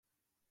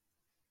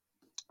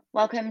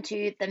Welcome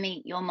to the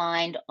Meet Your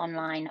Mind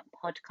online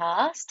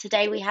podcast.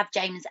 Today we have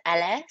James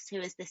Ellis,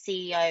 who is the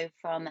CEO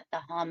from the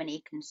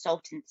Harmony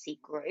Consultancy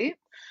Group.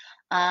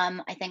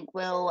 I think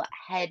we'll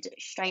head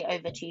straight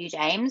over to you,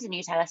 James, and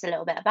you tell us a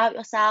little bit about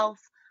yourself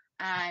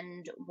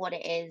and what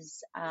it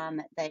is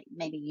that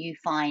maybe you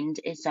find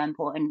is so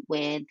important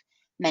with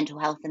mental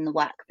health in the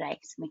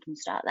workplace. We can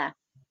start there.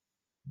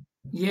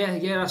 Yeah,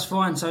 that's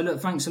fine. So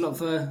look, thanks a lot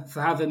for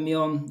having me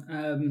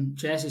on,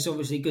 Jess. It's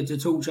obviously good to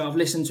talk to you. I've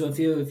listened to a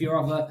few of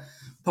your other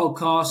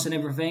podcasts and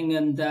everything,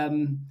 and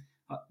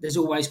there's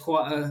always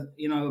quite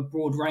a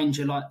broad range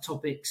of like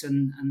topics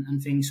and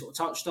things sort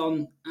of touched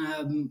on.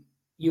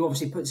 You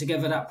obviously put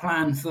together that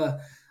plan for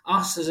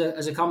us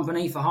as a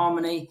company for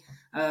Harmony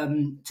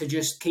to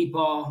just keep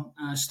our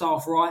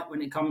staff right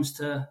when it comes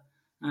to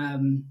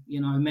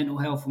mental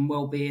health and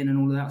well-being and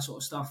all of that sort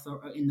of stuff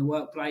in the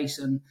workplace.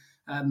 And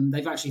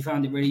they've actually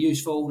found it really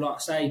useful. Like I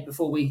say,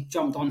 before we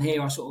jumped on here,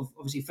 I sort of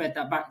obviously fed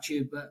that back to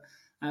you. But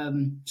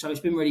so it's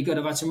been really good.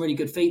 I've had some really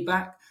good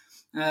feedback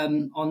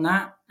on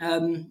that.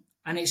 And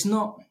it's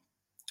not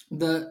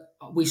that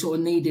we sort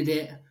of needed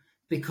it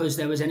because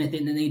there was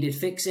anything that needed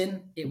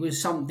fixing. It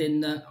was something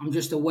that I'm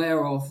just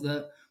aware of,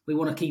 that we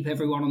want to keep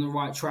everyone on the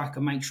right track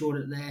and make sure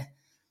that they're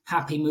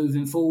happy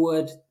moving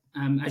forward.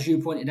 As you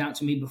pointed out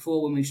to me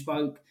before when we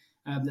spoke,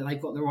 that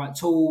they've got the right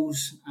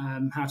tools,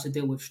 how to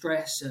deal with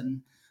stress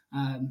and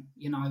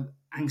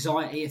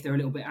anxiety if they're a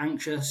little bit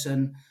anxious.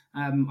 And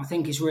I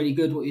think it's really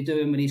good what you're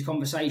doing with these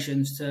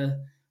conversations to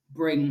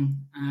bring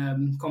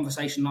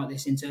conversation like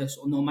this into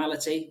sort of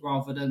normality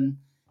rather than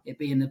it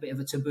being a bit of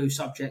a taboo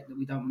subject that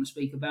we don't want to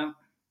speak about.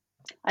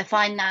 I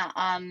find that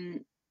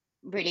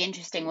really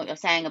interesting what you're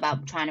saying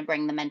about trying to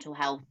bring the mental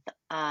health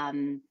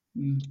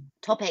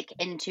topic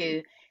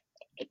into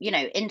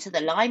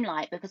the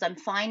limelight, because I'm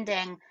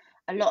finding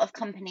a lot of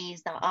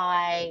companies that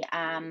I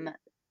am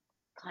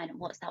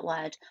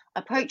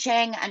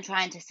approaching and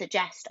trying to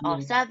suggest our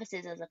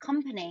services as a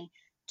company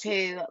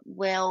to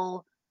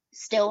will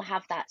still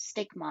have that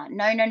stigma.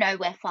 No,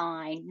 we're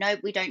fine. No,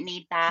 we don't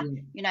need that.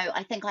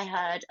 I think I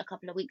heard a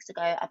couple of weeks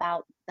ago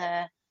about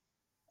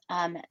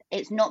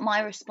it's not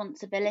my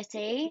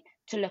responsibility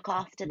to look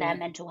after their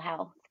mental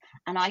health.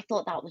 And I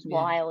thought that was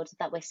wild,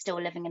 that we're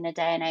still living in a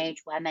day and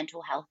age where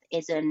mental health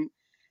isn't.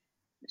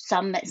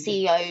 Some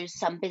CEOs,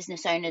 some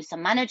business owners,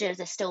 some managers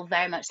are still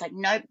very much like,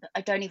 nope,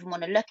 I don't even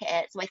want to look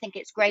at it. So I think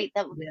it's great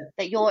that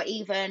you're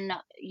even,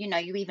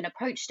 you even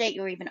approached it,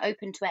 you're even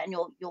open to it, and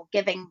you're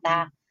giving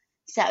that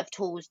set of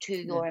tools to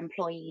your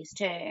employees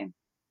too.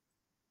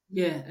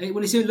 Yeah,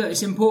 well,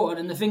 it's important,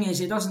 and the thing is,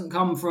 it doesn't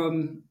come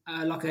from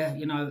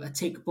a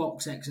tick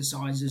box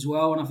exercise as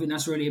well, and I think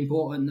that's really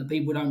important, that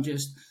people don't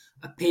just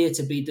appear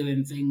to be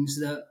doing things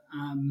that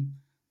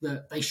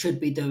they should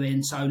be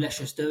doing, so let's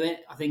just do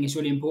it. I think it's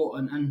really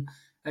important, and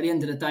at the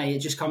end of the day, it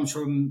just comes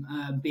from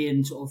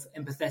being sort of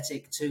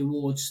empathetic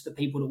towards the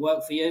people that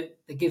work for you.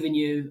 They're giving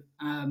you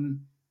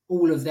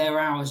all of their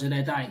hours of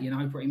their day,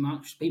 pretty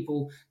much.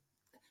 People,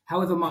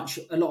 however much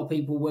a lot of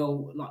people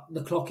will, like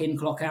the clock in,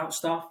 clock out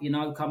stuff,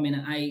 come in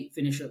at 8,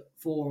 finish at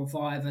 4 or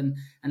 5 and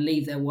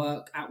leave their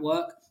work at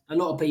work. A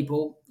lot of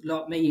people,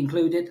 like me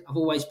included, I've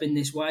always been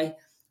this way.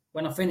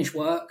 When I finish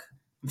work,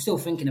 I'm still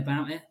thinking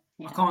about it.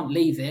 I can't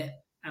leave it,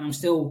 and I'm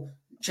still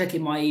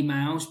checking my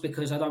emails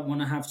because I don't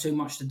want to have too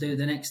much to do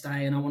the next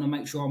day, and I want to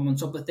make sure I'm on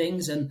top of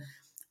things. And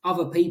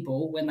other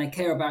people, when they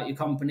care about your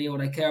company or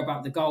they care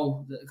about the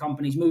goal that the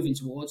company's moving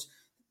towards,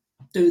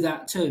 do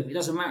that too. It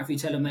doesn't matter if you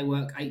tell them they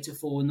work 8 to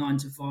 4, 9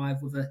 to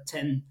 5 with a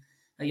 10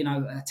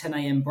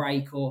 a.m.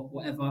 break or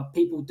whatever.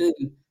 People do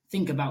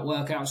think about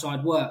work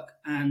outside work.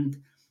 And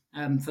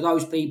for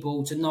those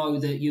people to know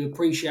that you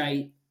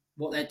appreciate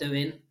what they're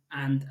doing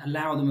and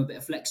allow them a bit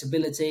of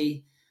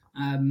flexibility,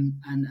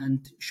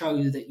 and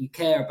show that you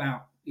care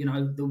about,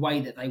 the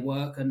way that they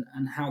work and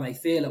how they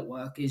feel at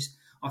work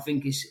I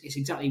think is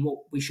exactly what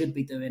we should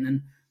be doing.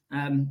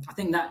 And I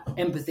think that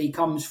empathy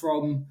comes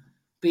from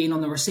being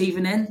on the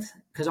receiving end,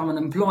 because I'm an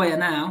employer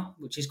now,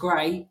 which is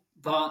great.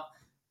 But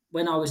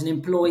when I was an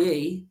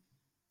employee,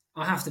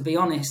 I have to be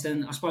honest,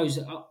 and I suppose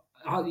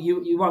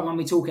you won't mind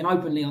me talking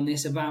openly on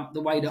this about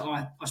the way that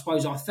I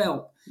suppose I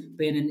felt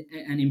being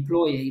an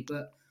employee.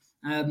 But,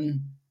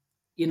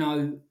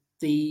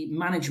 the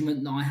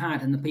management that I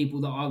had and the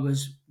people that I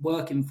was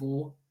working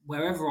for,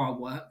 wherever I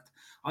worked,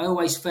 I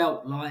always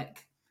felt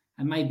like,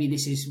 and maybe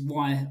this is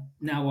why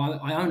now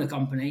I own a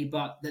company,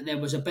 but that there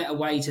was a better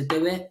way to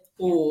do it.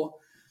 Or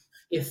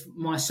if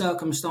my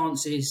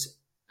circumstances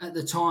at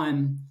the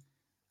time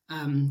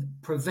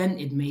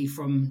prevented me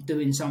from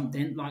doing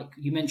something, like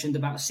you mentioned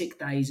about sick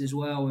days as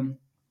well, and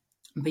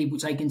people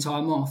taking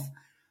time off,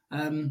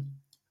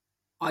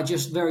 I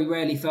just very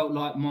rarely felt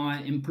like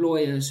my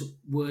employers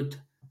would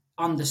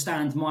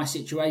understand my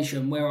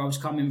situation, where I was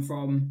coming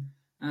from,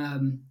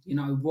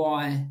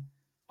 why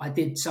I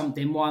did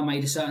something, why I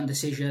made a certain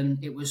decision.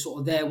 It was sort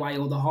of their way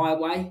or the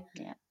highway.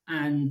 Yeah.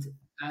 And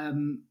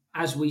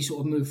as we sort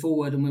of move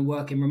forward and we're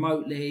working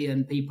remotely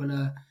and people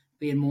are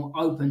being more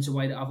open to the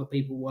way that other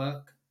people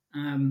work,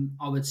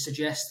 I would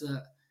suggest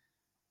that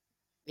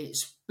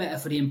it's better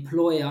for the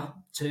employer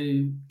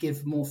to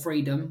give more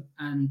freedom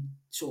and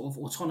sort of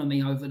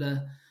autonomy over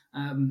the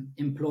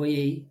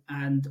employee,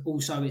 and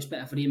also it's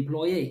better for the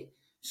employee.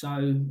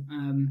 So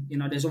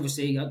there's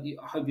obviously,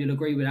 I hope you'll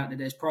agree with that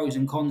there's pros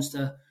and cons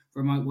to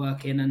remote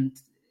working, and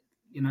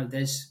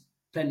there's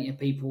plenty of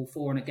people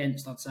for and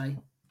against, I'd say.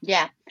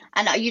 Yeah,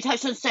 and you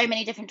touched on so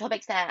many different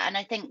topics there, and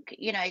I think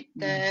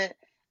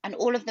and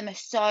all of them are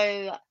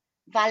so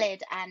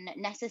valid and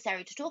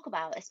necessary to talk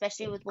about,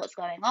 especially with what's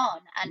going on.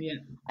 And Yeah.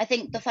 I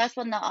think the first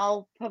one that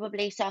I'll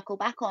probably circle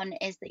back on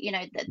is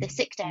that the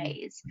sick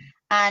days,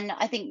 and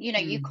I think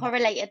you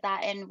correlated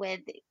that in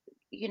with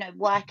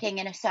working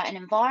in a certain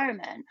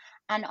environment.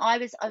 And I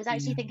was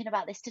actually thinking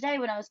about this today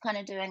when I was kind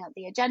of doing up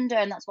the agenda,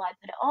 and that's why I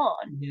put it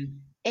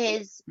on.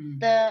 Is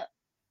the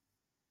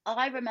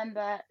I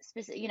remember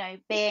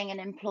being an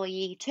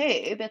employee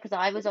too, because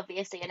I was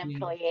obviously an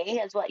employee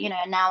as well,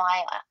 and now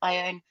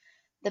I own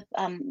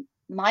the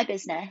my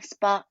business.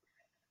 But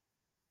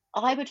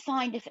I would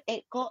find if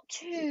it got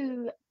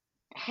too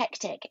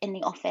hectic in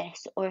the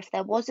office, or if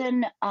there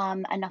wasn't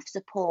enough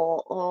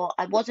support, or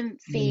I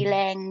wasn't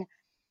feeling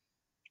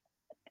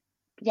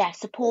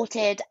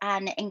supported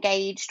and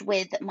engaged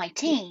with my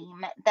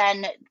team,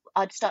 then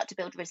I'd start to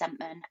build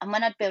resentment. And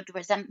when I'd build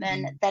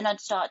resentment, then I'd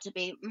start to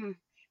be,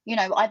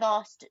 I've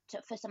asked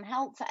for some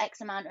help for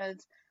X amount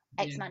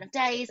of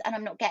days, and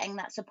I'm not getting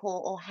that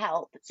support or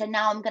help. So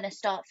now I'm going to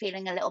start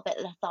feeling a little bit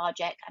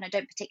lethargic, and I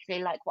don't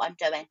particularly like what I'm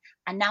doing.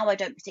 And now I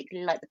don't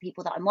particularly like the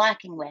people that I'm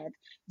working with.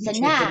 So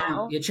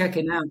now you're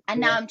checking out. And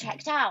now I'm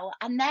checked out.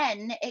 And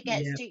then it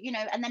gets to,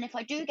 and then if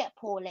I do get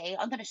poorly,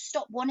 I'm going to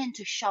stop wanting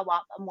to show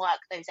up and work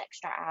those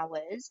extra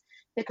hours,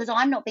 because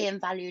I'm not being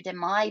valued in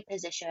my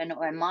position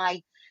or in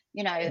my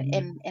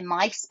in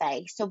my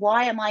space. So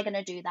why am I going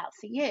to do that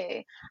for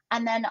you?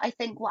 And then I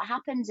think what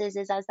happens is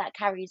as that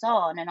carries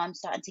on, and I'm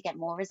starting to get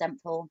more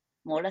resentful,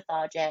 more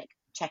lethargic,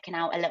 checking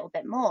out a little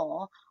bit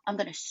more, I'm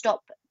going to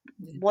stop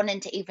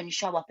wanting to even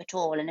show up at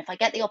all. And if I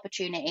get the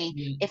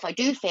opportunity, if I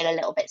do feel a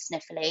little bit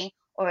sniffly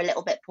or a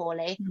little bit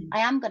poorly, I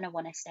am going to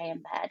want to stay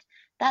in bed.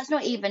 That's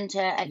not even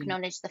to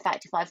acknowledge the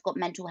fact if I've got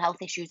mental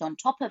health issues on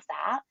top of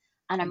that,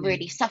 and I'm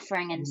really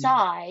suffering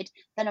inside,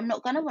 then I'm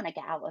not going to want to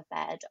get out of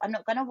bed. I'm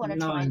not going to want to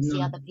try and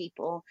see other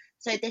people.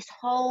 So this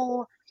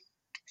whole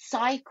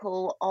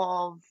cycle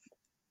of,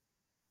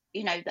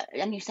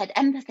 and you said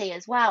empathy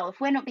as well, if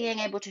we're not being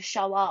able to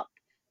show up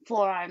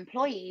for our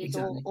employees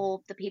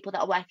or the people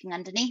that are working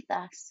underneath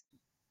us.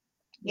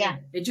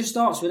 It just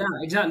starts with that.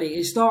 Exactly.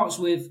 It starts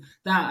with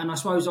that. And I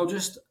suppose I'll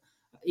just,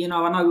 I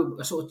know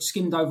I sort of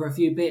skimmed over a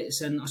few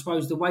bits, and I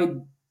suppose the way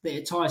that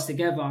it ties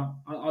together,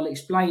 I'll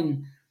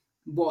explain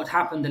what had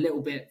happened a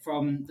little bit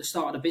from the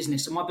start of the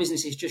business. So my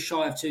business is just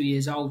shy of 2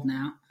 years old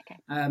now.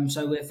 Okay.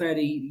 So we're a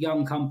fairly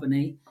young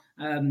company,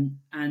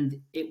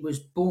 and it was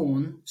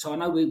born. So I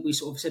know we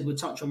sort of said we'd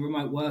touch on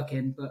remote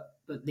working, but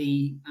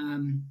the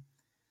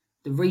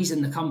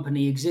reason the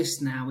company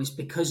exists now is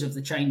because of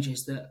the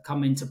changes that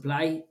come into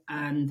play,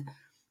 and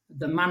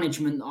the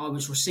management that I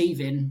was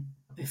receiving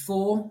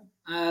before,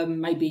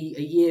 maybe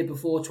a year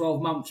before, 12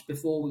 months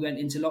before we went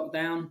into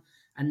lockdown,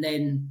 and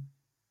then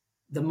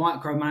the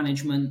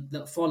micromanagement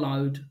that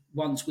followed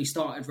once we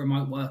started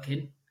remote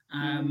working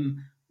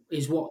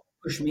is what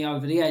pushed me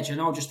over the edge. And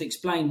I'll just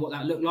explain what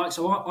that looked like.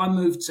 So I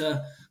moved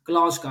to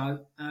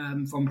Glasgow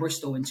from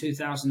Bristol in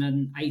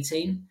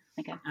 2018.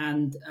 Okay.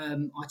 And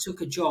I took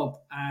a job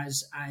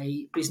as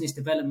a business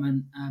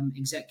development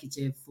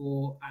executive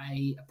for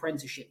a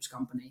apprenticeships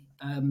company.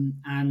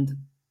 And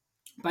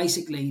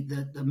basically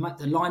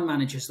the line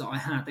managers that I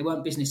had, they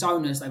weren't business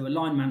owners, they were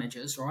line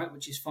managers, right,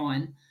 which is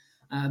fine.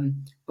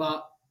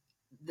 But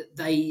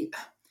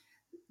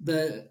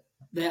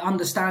their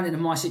understanding of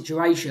my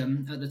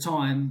situation at the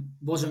time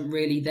wasn't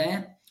really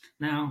there.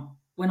 Now,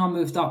 when I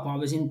moved up, I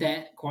was in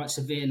debt quite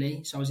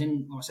severely. So I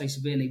say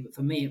severely, but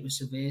for me it was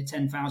severe,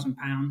 £10,000.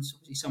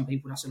 Obviously, some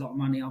people that's a lot of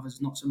money,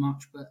 others not so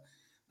much. But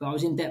I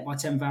was in debt by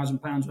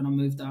 £10,000 when I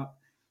moved up.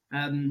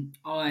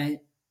 I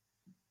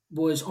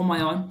was on my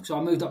own, so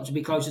I moved up to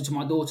be closer to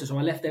my daughter. So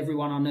I left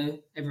everyone I knew,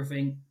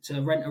 everything,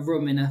 to rent a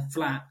room in a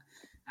flat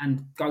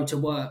and go to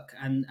work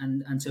and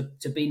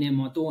to be near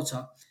my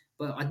daughter.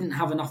 But I didn't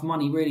have enough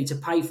money really to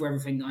pay for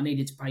everything that I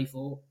needed to pay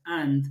for,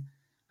 and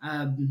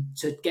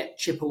to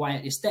chip away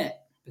at this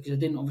debt, because I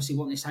didn't obviously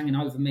want this hanging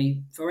over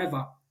me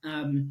forever.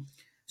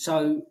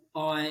 So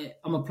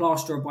I'm a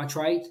plasterer by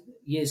trade.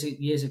 Years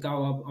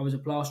ago, I was a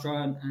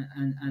plasterer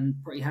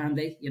and pretty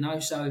handy,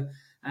 So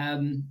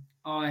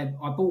I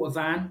bought a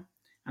van,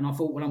 and I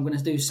thought, well, I'm going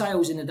to do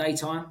sales in the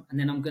daytime, and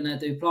then I'm going to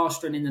do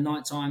plastering in the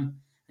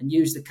nighttime and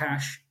use the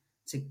cash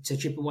to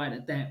chip away at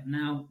the debt.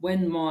 Now,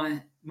 when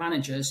my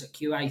managers at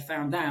QA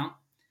found out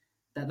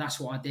that that's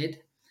what I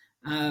did,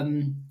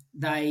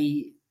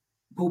 they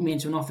pulled me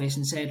into an office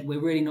and said,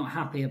 we're really not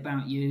happy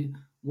about you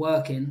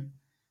working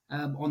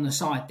on the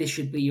side. This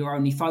should be your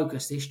only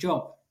focus, this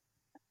job.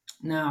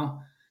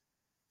 Now,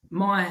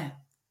 my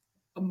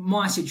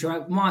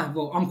situation,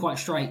 I'm quite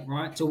straight,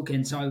 right,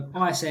 talking. So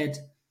I said,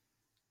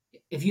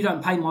 if you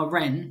don't pay my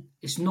rent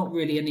it's not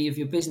really any of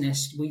your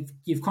business.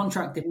 You've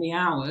contracted me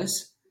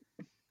hours,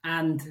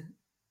 and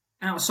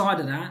outside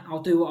of that,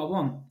 I'll do what I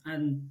want,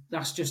 and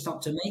that's just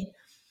up to me.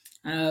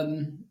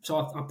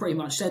 So I pretty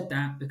much said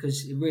that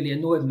because it really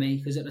annoyed me,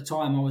 because at the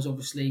time I was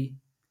obviously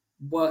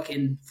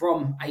working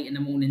from 8 in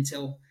the morning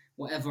till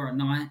whatever at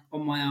night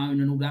on my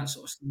own and all that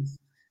sort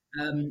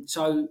of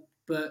stuff.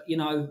 But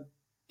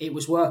it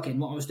was working.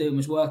 What I was doing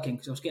was working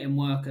because I was getting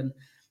work, and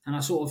I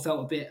sort of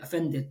felt a bit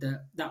offended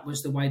that that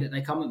was the way that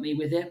they come at me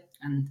with it.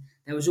 And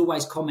there was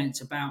always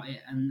comments about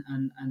it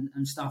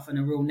and stuff, and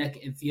a real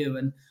negative view.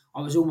 And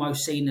I was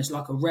almost seen as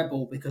like a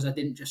rebel because I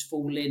didn't just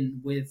fall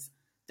in with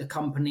the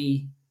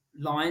company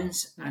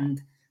lines.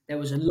 And there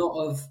was a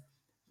lot of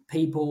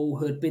people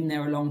who had been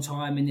there a long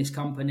time in this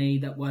company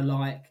that were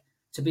like,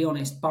 to be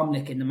honest,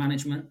 bumlicking the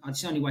management.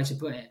 It's the only way to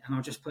put it, and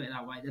I'll just put it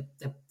that way.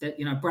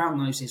 They're brown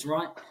noses,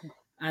 right?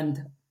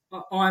 And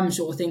I'm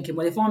sort of thinking,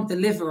 well, if I'm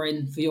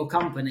delivering for your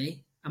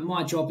company and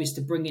my job is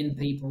to bring in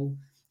people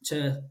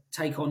to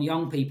take on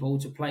young people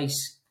to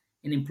place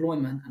in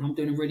employment, and I'm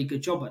doing a really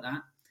good job at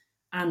that,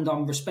 and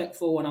I'm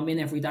respectful and I'm in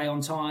every day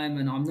on time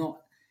and I'm not,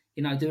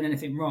 doing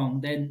anything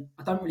wrong, then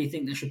I don't really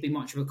think there should be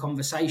much of a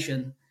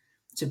conversation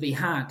to be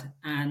had.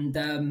 And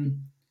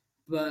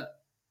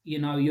but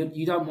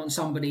you don't want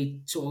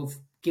somebody sort of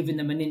giving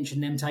them an inch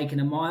and them taking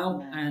a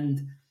mile.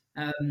 And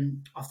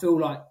I feel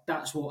like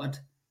that's what had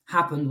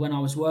happened when I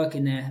was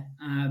working there.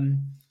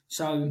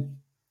 So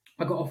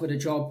I got offered a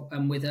job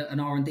with an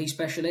R&D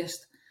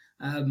specialist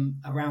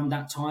around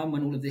that time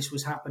when all of this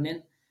was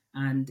happening.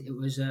 And it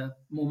was a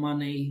more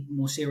money,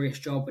 more serious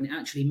job. And it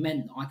actually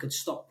meant that I could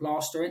stop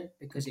plastering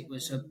because it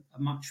was a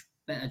much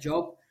better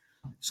job.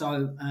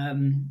 So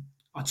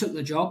I took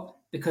the job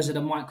because of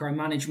the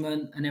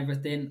micromanagement and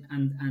everything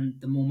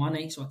and the more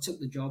money. So I took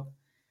the job,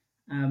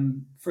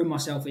 threw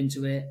myself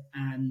into it,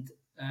 and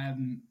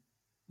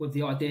with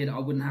the idea that I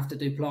wouldn't have to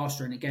do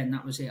plastering again.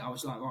 That was it. I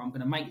was like, right, I'm going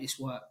to make this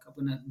work. I'm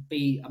going to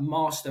be a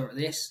master at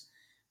this,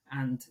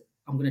 and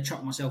I'm going to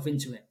chuck myself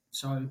into it.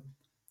 So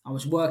I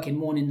was working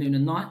morning, noon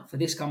and night for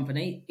this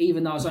company,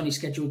 even though I was only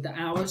scheduled the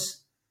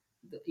hours,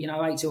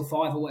 8 till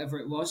 5 or whatever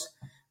it was.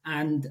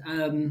 And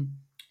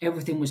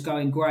everything was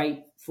going great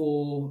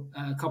for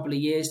a couple of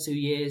years, 2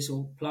 years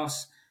or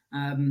plus.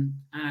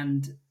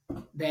 And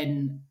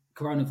then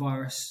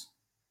coronavirus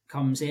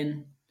comes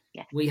in.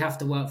 Yeah. We have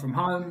to work from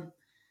home.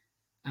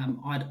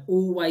 I'd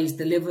always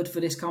delivered for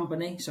this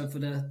company. So for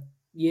the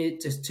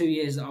 2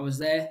 years that I was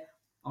there,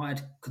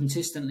 I'd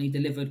consistently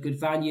delivered good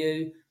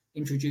value,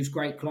 introduced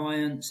great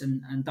clients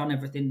and done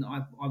everything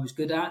that I was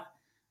good at.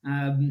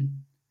 And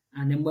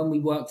then when we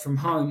worked from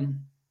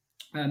home,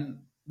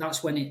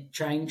 that's when it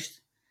changed.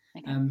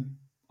 Okay.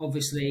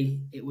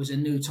 Obviously, it was a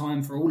new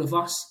time for all of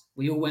us.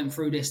 We all went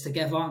through this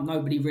together.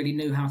 Nobody really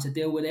knew how to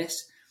deal with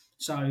this.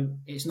 So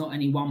it's not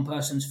any one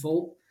person's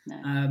fault.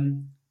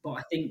 No. But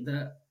I think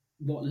that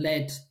what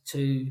led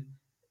to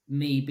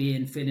me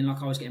feeling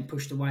like I was getting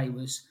pushed away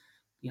was,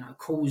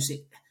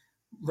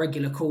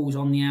 regular calls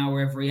on the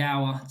hour, every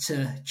hour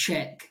to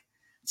check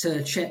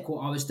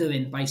what I was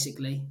doing,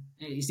 basically.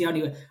 It's the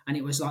only way. And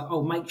it was like,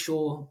 oh, make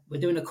sure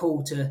we're doing a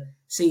call to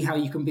see how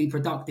you can be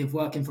productive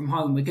working from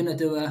home. We're going to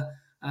do a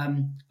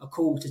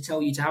call to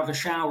tell you to have a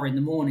shower in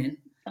the morning,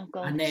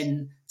 and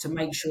then to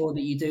make sure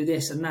that you do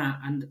this and that.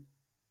 And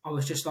I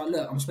was just like,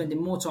 look, I'm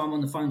spending more time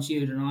on the phone to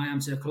you than I am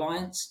to the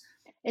clients.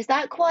 Is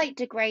that quite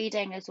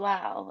degrading as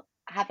well?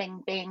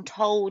 Being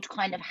told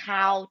kind of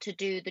how to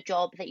do the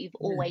job that you've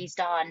always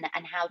done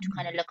and how to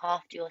kind of look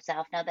after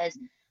yourself. Now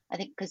I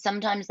think because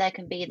sometimes there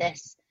can be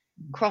this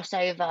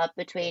crossover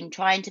between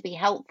trying to be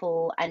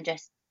helpful and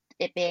just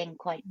it being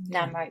quite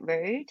downright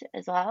rude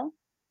as well.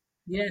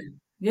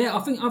 Yeah, I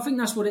think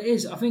that's what it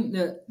is. I think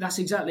that's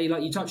exactly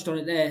like you touched on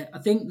it there. I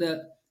think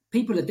that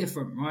people are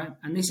different, right?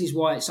 And this is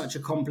why it's such a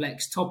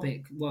complex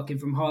topic, working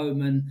from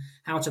home and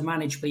how to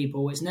manage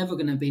people. It's never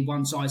going to be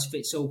one size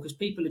fits all because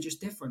people are just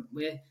different.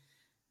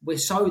 We're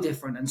so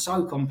different and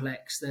so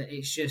complex that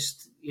it's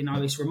just,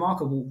 it's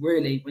remarkable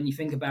really when you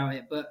think about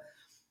it. But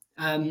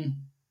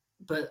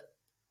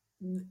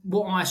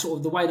what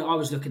the way that I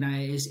was looking at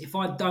it is, if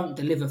I don't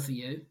deliver for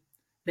you,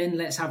 then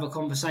let's have a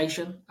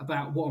conversation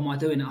about what am I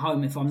doing at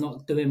home if I'm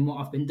not doing what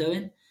I've been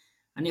doing.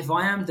 And if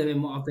I am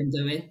doing what I've been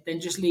doing,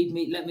 then just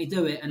let me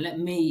do it and let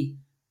me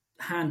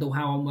handle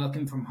how I'm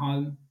working from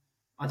home.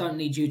 I don't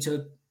need you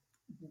to,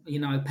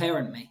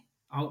 parent me.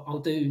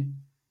 I'll do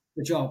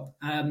the job.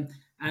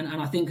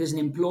 And I think as an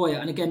employer,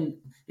 and again,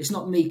 it's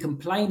not me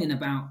complaining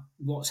about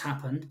what's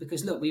happened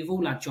because look, we've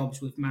all had jobs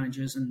with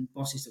managers and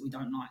bosses that we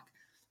don't like,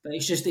 but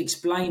it's just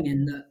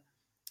explaining that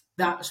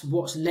that's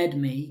what's led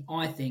me,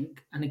 I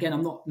think. And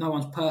again, no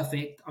one's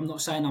perfect. I'm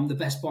not saying I'm the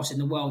best boss in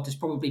the world. There's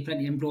probably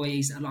plenty of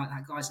employees that are like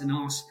that guy's an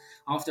arse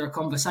after a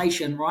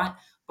conversation, right?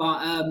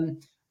 But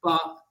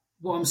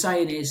what I'm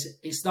saying is,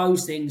 it's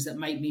those things that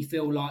make me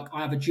feel like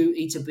I have a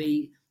duty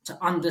to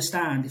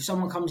understand. If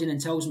someone comes in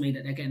and tells me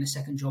that they're getting a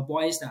second job,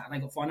 why is that? Have they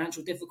got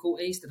financial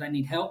difficulties? Do they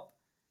need help?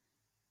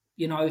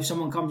 If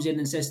someone comes in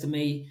and says to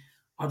me,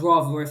 I'd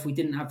rather if we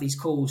didn't have these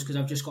calls because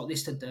I've just got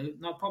this to do.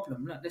 No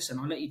problem. Look, listen,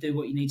 I'll let you do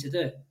what you need to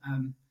do.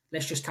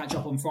 Let's just catch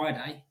up on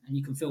Friday, and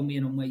you can fill me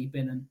in on where you've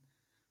been, and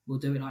we'll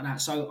do it like that.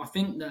 So I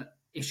think that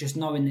it's just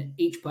knowing that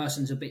each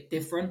person's a bit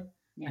different,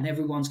 and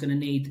everyone's going to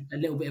need a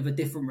little bit of a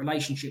different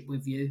relationship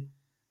with you,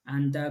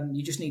 and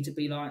you just need to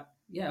be like,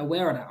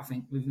 aware of that. I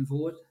think moving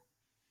forward.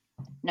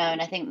 No,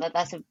 and I think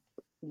that's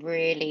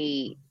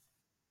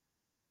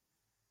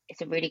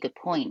it's a really good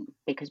point,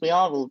 because we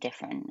are all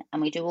different, and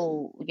we do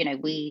all,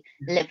 we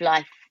live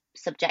life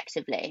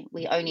subjectively.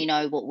 We only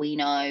know what we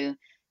know.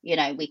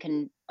 We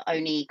can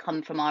only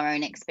come from our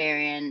own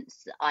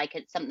experience.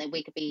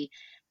 We could be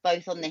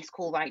both on this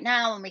call right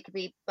now, and we could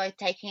be both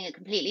taking it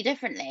completely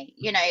differently.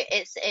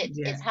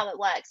 It's how it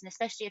works. And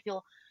especially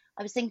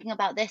I was thinking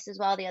about this as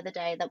well the other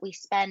day, that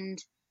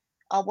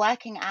our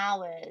working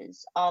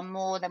hours are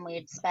more than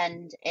we'd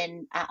spend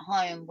at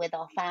home with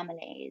our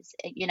families.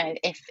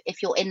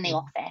 If you're in the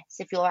office,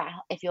 if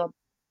you're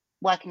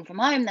working from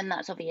home, then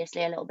that's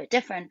obviously a little bit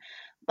different.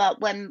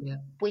 But when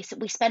we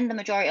spend the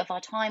majority of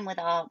our time with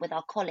our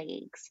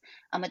colleagues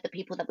and with the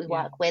people that we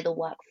work with or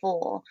work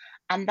for,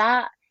 and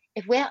that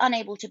if we're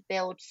unable to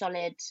build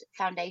solid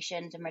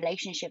foundations and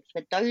relationships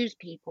with those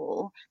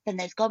people, then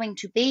there's going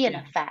to be an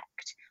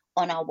effect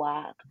on our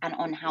work and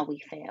on how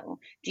we feel.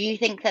 Do you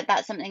think that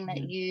that's something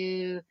that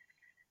you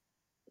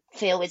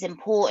feel is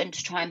important,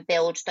 to try and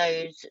build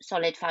those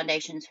solid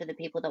foundations for the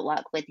people that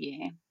work with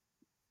you?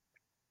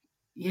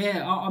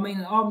 Yeah, I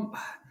mean,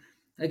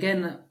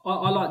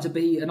 I like to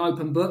be an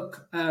open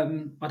book.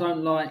 I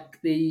don't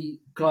like the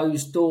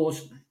closed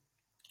doors.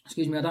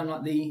 Excuse me. I don't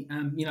like the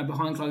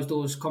behind closed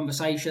doors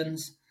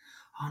conversations.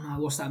 Oh no,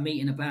 what's that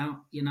meeting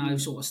about?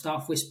 Sort of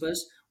stuff,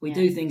 whispers. We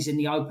do things in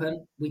the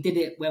open. We did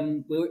it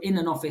when we were in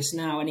an office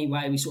now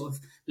anyway. We sort of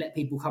let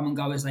people come and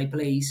go as they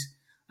please.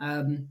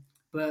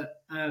 But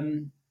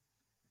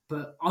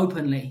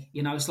openly,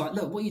 it's like,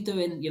 look, what are you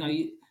doing?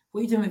 What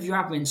are you doing with your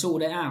admin?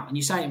 Sort it out. And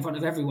you say it in front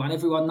of everyone.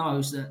 Everyone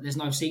knows that there's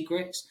no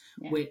secrets,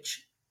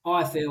 which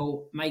I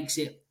feel makes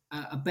it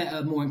a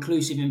better, more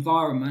inclusive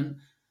environment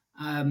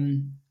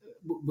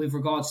with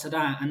regards to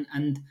that.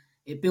 And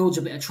it builds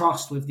a bit of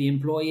trust with the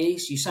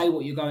employees. You say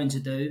what you're going to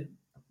do,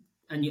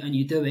 and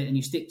you do it, and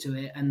you stick to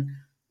it. And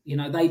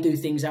they do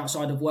things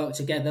outside of work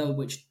together,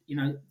 which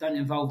don't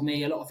involve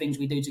me. A lot of things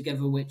we do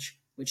together, which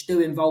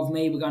do involve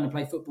me. We're going to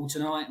play football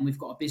tonight, and we've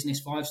got a business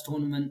fives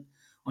tournament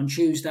on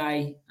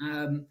Tuesday.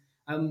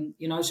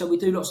 So we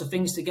do lots of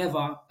things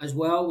together as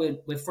well.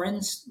 We're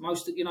friends. We're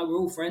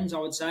all friends, I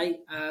would say.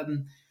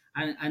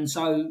 And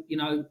so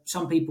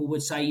some people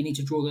would say you need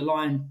to draw the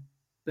line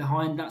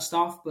behind that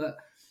stuff, but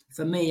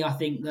for me, I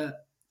think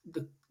that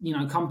the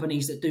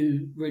companies that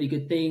do really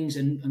good things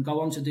and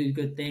go on to do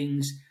good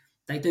things,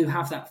 they do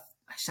have that.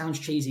 It sounds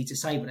cheesy to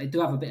say, but they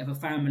do have a bit of a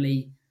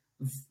family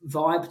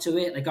vibe to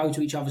it. They go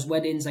to each other's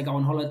weddings, they go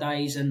on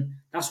holidays, and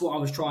that's what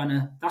I'm trying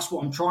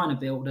to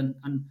build. And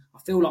I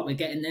feel like we're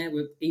getting there.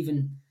 We're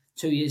even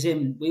 2 years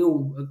in. We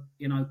all are,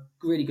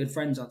 really good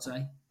friends, I'd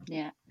say.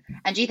 Yeah.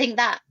 And do you think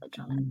that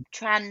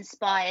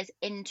transpires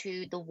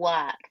into the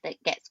work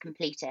that gets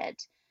completed?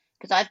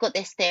 Because I've got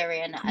this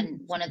theory, and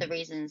one of the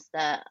reasons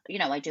that,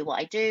 I do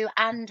what I do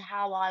and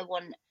how I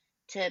want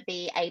to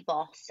be a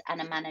boss and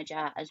a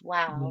manager as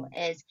well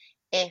is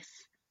if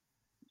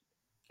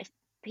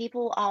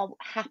people are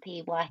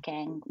happy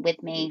working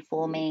with me,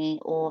 for me,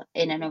 or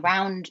in and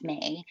around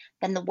me,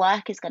 then the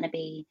work is going to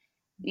be,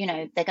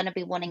 they're going to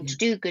be wanting to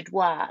do good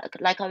work.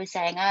 Like I was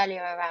saying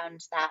earlier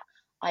around that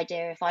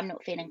idea, if I'm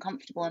not feeling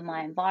comfortable in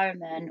my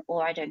environment,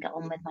 or I don't get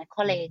on with my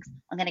colleagues,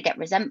 I'm going to get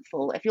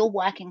resentful. If you're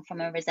working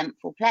from a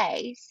resentful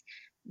place,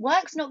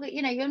 work's not good.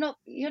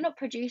 You're not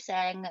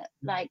producing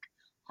like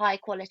high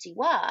quality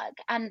work,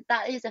 and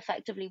that is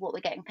effectively what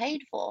we're getting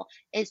paid for,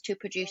 is to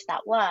produce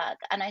that work.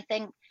 And I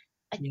think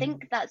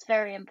that's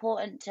very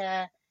important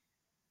to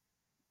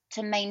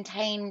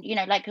maintain,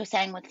 like you're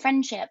saying with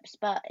friendships.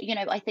 But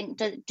I think,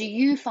 do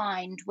you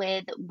find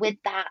with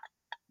that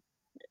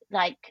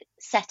like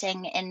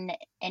setting in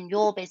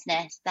your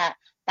business that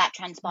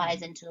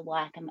transpires into the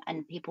work,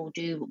 and people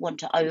do want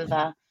to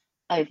over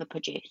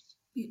produce?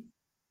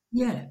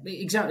 Yeah,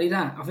 exactly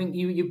that. I think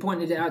you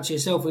pointed it out to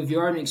yourself with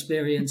your own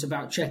experience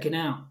about checking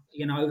out,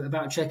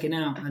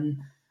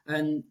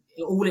 and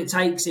all it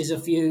takes is a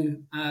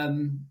few,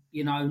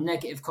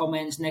 negative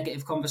comments,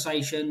 negative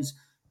conversations,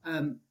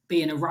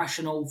 being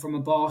irrational from a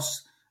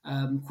boss,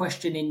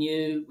 questioning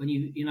you when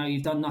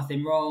you've done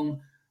nothing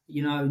wrong,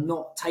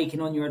 not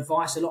taking on your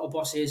advice. A lot of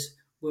bosses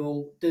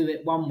will do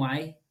it one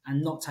way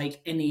and not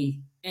take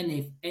any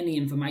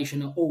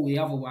information at all the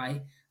other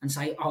way, and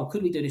say, "Oh,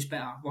 could we do this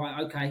better?"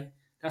 Right? Okay.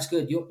 That's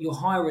good. You're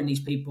hiring these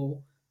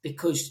people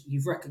because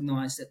you've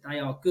recognised that they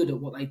are good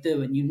at what they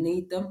do, and you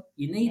need them.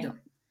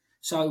 Them.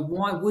 So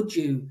why would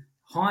you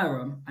hire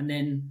them and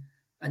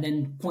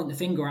then point the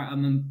finger at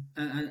them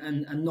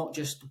and not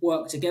just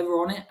work together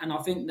on it? And I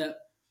think that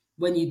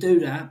when you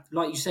do that,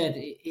 like you said,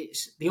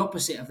 it's the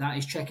opposite of that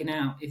is checking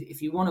out.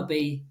 If you want to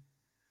be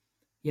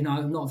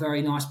not a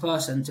very nice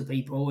person to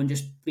people and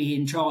just be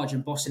in charge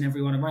and bossing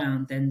everyone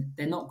around, then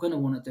they're not going to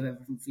want to do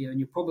everything for you.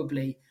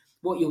 And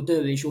what you'll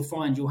do is you'll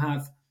find you'll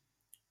have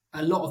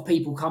a lot of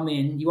people come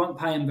in, you won't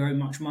pay them very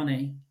much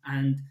money,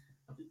 and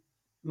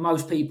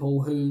most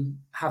people who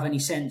have any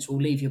sense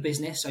will leave your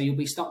business. So you'll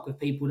be stuck with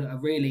people that are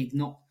really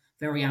not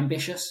very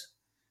ambitious.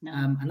 No.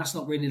 And that's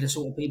not really the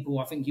sort of people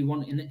I think you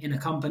want in a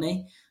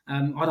company.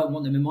 I don't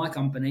want them in my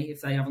company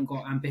if they haven't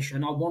got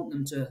ambition. I want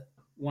them to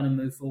want to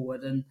move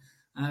forward. And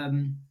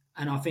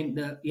I think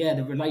that,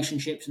 the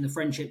relationships and the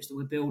friendships that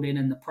we're building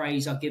and the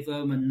praise I give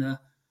them and the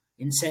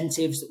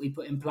incentives that we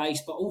put in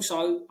place. But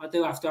also I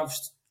do have to have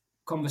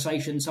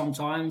conversations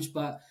sometimes,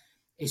 but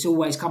it's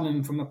always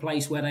coming from a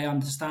place where they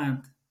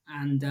understand.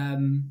 And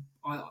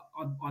I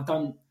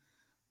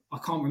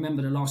can't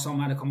remember the last time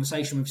I had a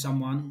conversation with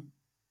someone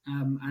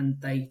and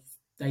they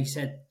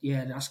said,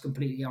 yeah, that's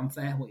completely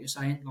unfair what you're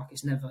saying. Like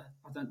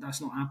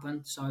that's not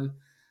happened. So,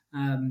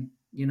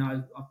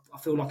 I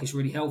feel like it's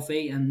really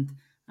healthy, and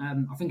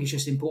I think it's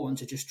just important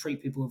to just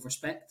treat people with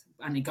respect,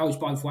 and it goes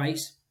both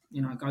ways.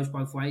 It goes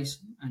both ways,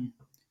 and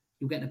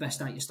you'll get the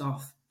best out of your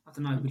staff. I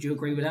don't know. Would you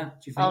agree with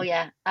that? Do you think? Oh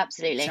yeah,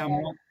 absolutely.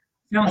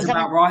 Sounds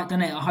about right,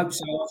 doesn't it? I hope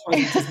so. I suppose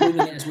we're just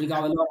winging it as we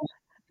go along.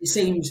 It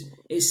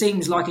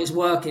seems like it's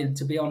working,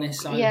 to be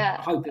honest. So Yeah.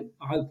 I hope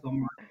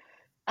I'm right.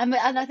 And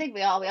I think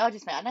we are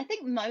just, and I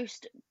think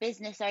most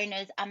business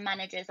owners and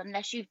managers,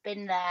 unless you've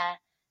been there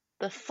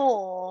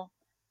before,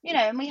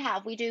 and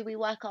we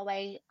work our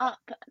way up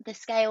the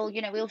scale.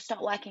 We all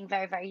start working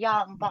very, very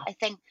young, but I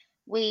think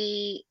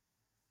we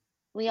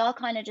are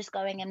kind of just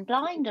going in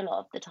blind a lot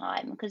of the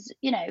time because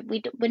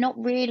we're not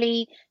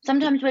really,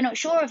 sometimes we're not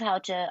sure of how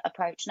to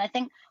approach. And I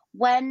think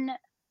when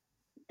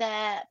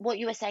what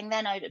you were saying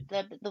then,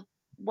 the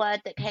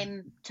word that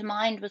came to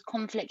mind was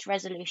conflict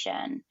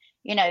resolution.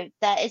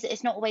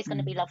 It's not always going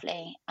to be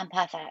lovely and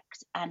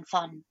perfect and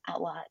fun at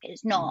work.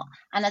 It's not.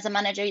 And as a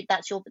manager,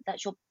 that's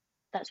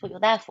what you're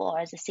there for.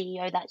 As a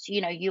CEO, that's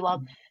you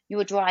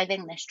are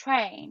driving this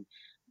train.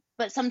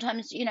 But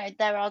sometimes,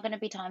 there are going to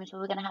be times where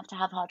we're going to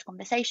have hard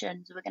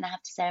conversations. We're going to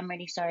have to say, I'm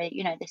really sorry,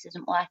 this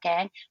isn't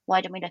working.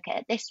 Why don't we look at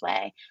it this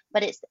way?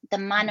 But it's the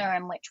manner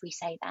in which we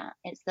say that.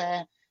 It's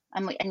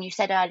and you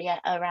said earlier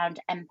around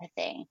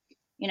empathy.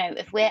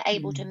 If we're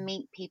able to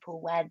meet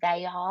people where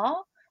they are,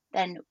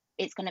 then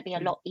it's going to be a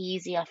lot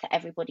easier for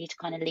everybody to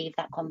kind of leave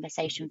that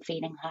conversation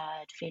feeling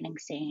heard, feeling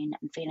seen,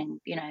 and feeling,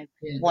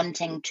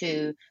 wanting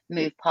to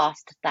move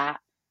past that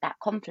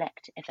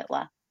conflict, if it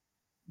were.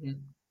 Yeah.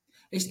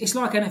 It's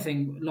like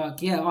anything.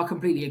 Like, I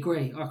completely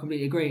agree.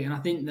 And I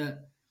think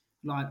that,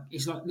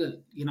 it's like, look,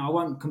 I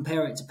won't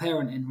compare it to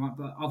parenting, right?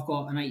 But I've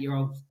got an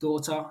 8-year-old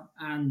daughter,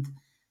 and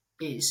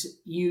it's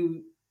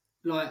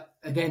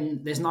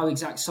again, there's no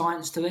exact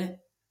science to it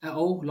at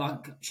all.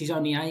 Like, she's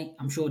only 8.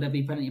 I'm sure there'll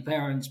be plenty of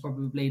parents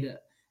probably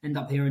that end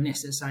up hearing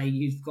this that say,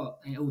 you've got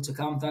it all to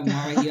come. Don't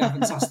worry, you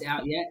haven't sussed it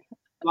out yet.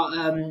 But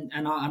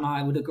and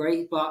I would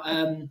agree. But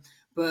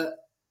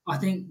I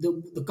think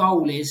the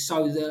goal is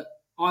so that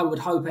I would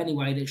hope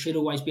anyway that she'd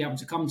always be able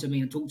to come to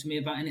me and talk to me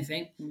about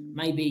anything.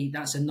 Maybe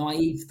that's a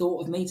naive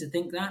thought of me to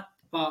think that,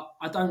 but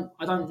I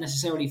don't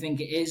necessarily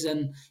think it is.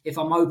 And if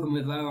I'm open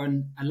with her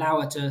and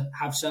allow her to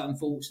have certain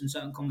thoughts and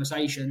certain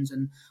conversations,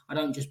 and I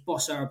don't just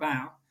boss her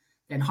about,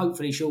 then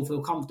hopefully she'll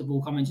feel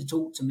comfortable coming to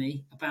talk to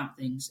me about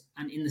things.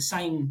 And in the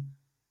same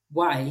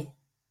way,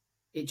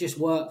 it just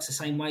works the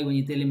same way when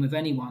you're dealing with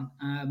anyone.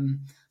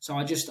 So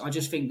I just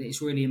think that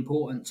it's really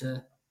important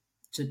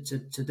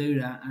to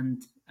do that,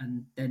 and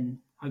then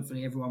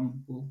hopefully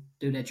everyone will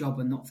do their job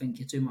and not think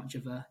you're too much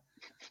of a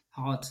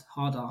hard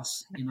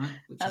ass, which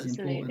Absolutely. is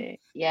important.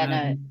 Yeah,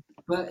 no.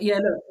 But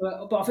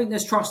I think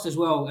there's trust as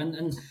well,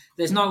 and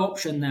there's no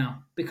option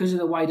now because of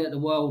the way that the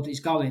world is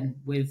going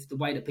with the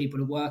way that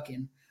people are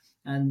working.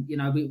 And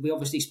we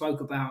obviously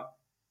spoke about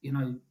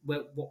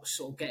what's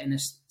sort of getting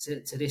us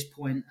to this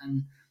point,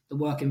 and the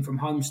working from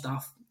home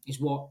stuff is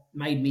what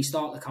made me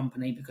start the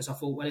company, because I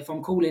thought, well, if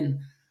I'm calling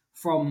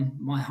from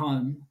my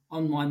home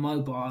on my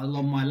mobile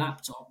on my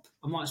laptop,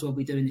 I might as well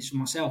be doing this for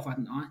myself,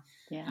 hadn't I?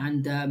 Yeah.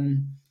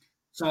 And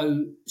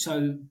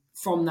so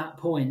from that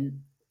point,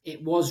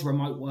 it was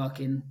remote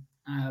working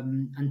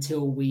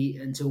until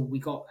we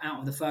got out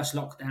of the first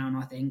lockdown.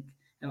 I think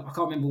I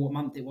can't remember what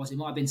month it was. It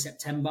might have been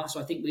September. So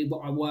I think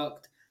I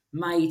worked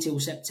May till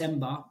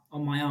September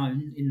on my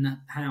own in the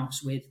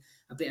house with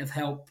a bit of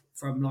help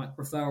from like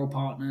referral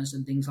partners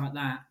and things like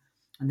that.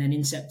 And then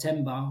in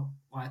September,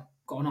 I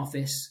got an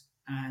office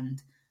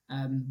and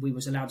we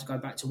was allowed to go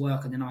back to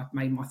work. And then I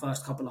made my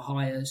first couple of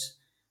hires.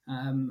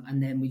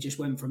 And then we just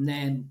went from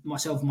there.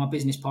 Myself and my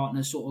business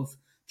partners sort of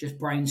just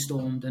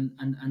brainstormed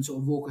and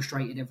sort of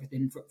orchestrated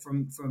everything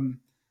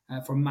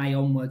from May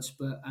onwards.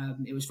 But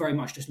it was very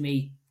much just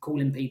me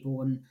calling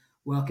people and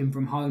working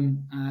from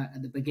home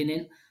at the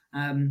beginning.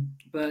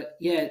 But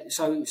yeah,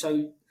 so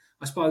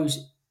I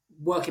suppose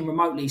working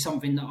remotely is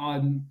something that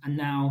I'm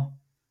now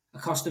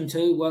accustomed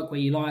to. Work where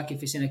you like,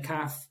 if it's in a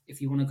cafe,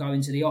 if you want to go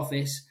into the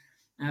office.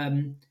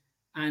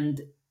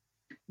 And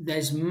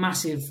there's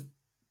massive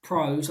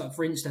pros. Like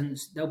for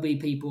instance, there'll be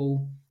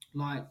people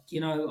like,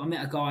 I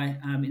met a guy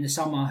in the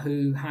summer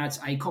who had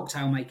a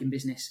cocktail making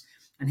business,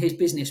 and his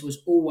business was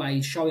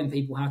always showing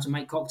people how to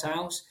make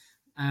cocktails,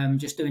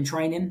 just doing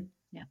training,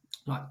 Yeah.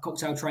 like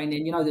cocktail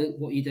training.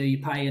 What you do,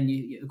 you pay, and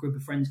a group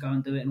of friends go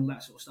and do it, and all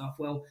that sort of stuff.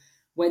 Well,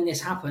 when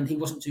this happened, he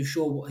wasn't too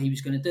sure what he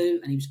was going to do,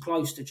 and he was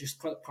close to just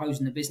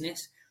closing the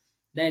business.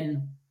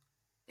 Then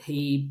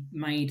he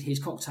made his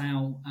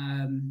cocktail,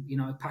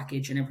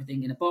 package and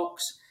everything in a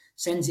box,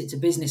 sends it to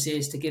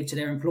businesses to give to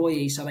their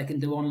employees so they can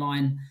do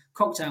online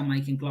cocktail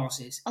making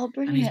classes. Oh,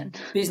 And his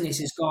brilliant. business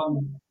has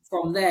gone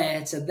from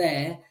there to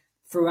there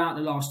throughout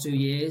the last 2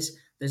 years.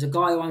 There's a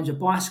guy who owns a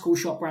bicycle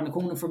shop around the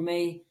corner from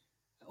me,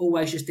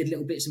 always just did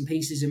little bits and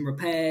pieces and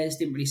repairs,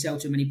 didn't really sell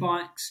too many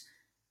bikes.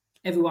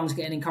 Everyone's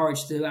getting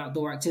encouraged to do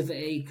outdoor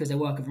activity because they're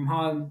working from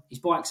home. His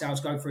bike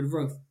sales go through the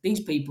roof.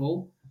 These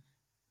people,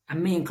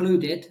 and me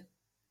included,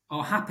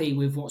 are happy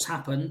with what's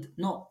happened,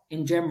 not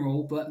in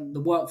general, but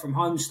the work from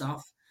home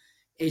stuff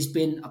has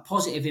been a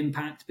positive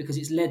impact because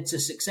it's led to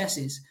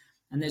successes.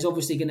 And there's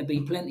obviously going to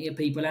be plenty of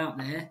people out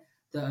there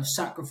that have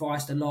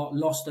sacrificed a lot,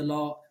 lost a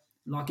lot.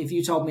 Like if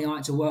you told me I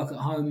had to work at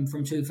home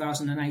from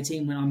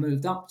 2018 when I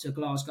moved up to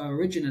Glasgow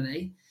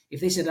originally, if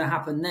this had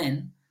happened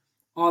then,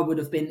 I would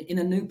have been in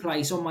a new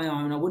place on my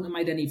own. I wouldn't have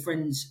made any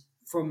friends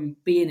from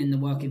being in the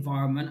work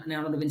environment, and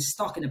I would have been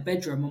stuck in a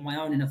bedroom on my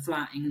own in a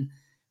flat in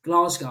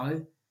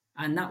Glasgow,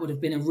 and that would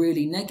have been a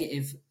really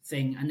negative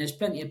thing. And there's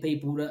plenty of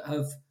people that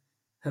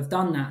have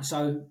done that.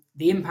 So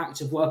the impacts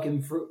of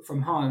working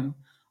from home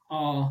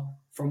are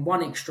from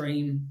one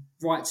extreme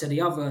right to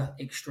the other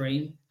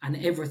extreme and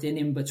everything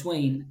in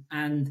between.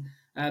 And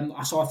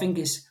so I think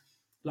it's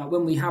like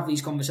when we have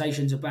these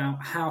conversations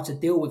about how to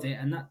deal with it,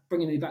 and that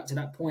bringing me back to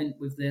that point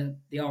with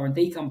the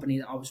R&D company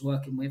that I was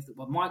working with that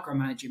were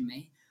micromanaging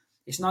me,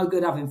 it's no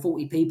good having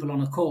 40 people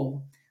on a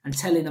call and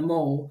telling them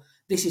all,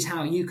 this is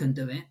how you can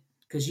do it,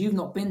 because you've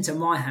not been to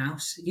my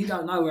house. You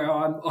don't know where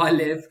I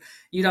live.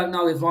 You don't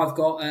know if I've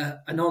got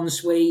an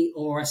ensuite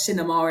or a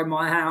cinema in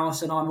my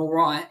house and I'm all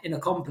right in a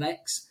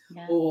complex,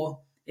 or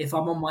if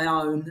I'm on my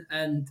own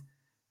and,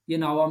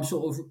 I'm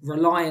sort of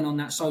relying on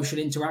that social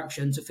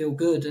interaction to feel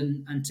good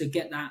and to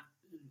get that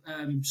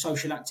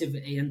social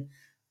activity. And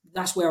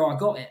that's where I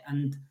got it.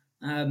 And,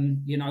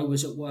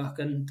 was at work.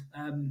 And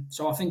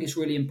so I think it's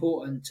really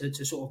important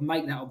to sort of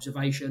make that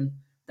observation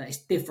that it's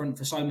different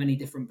for so many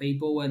different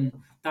people, and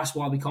that's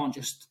why we can't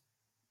just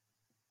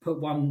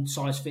put one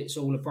size fits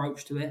all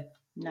approach to it.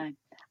 No,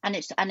 and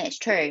it's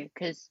true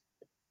because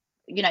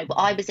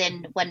I was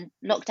when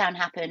lockdown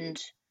happened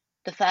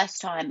the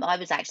first time. I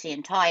was actually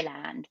in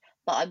Thailand,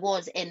 but I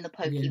was in the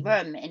Poke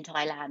room in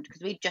Thailand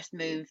because we'd just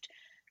moved.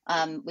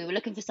 We were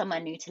looking for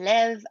somewhere new to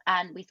live,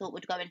 and we thought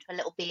we'd go into a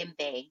little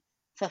B&B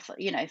for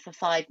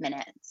 5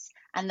 minutes,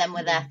 and then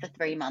we're there for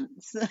 3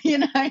 months.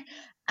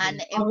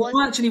 And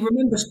I actually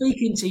remember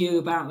speaking to you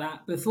about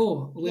that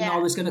before when I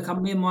was going to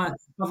come. Me and my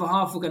other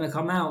half were going to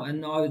come out,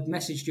 and I had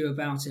messaged you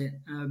about it.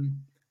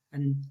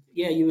 And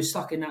you were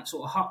stuck in that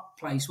sort of hut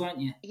place, weren't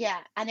you? Yeah,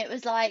 and it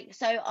was like,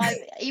 so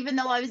even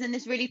though I was in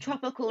this really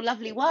tropical,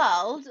 lovely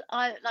world,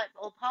 part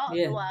of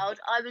the world,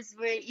 I was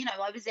really,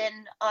 I was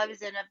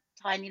in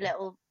a tiny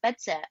little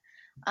bedsit.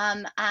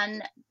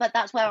 But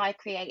that's where I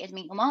created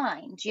Meet Your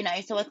Mind,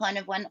 so I kind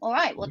of went, all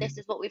right, well, this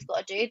is what we've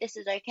got to do. This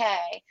is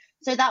okay.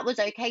 So that was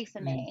okay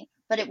for me,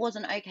 but it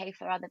wasn't okay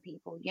for other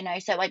people,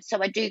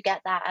 so I do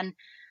get that. And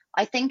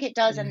I think it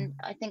does. And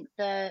I think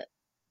the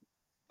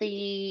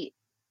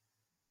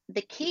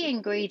key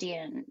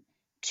ingredient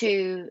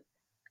to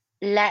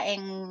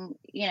letting,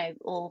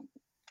 or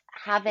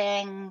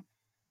having,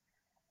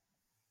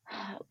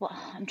 how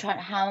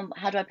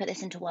do I put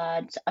this into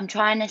words? I'm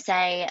trying to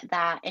say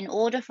that in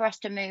order for us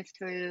to move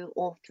through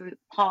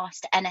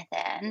past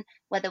anything,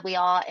 whether we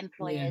are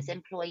employers,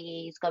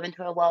 employees, going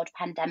through a world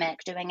pandemic,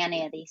 doing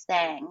any of these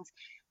things,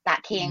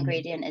 that key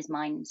ingredient is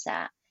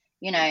mindset,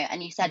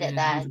 and you said it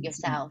there 100%.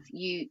 Yourself,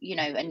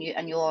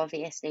 and you're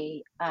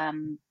obviously,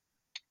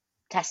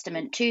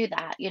 testament to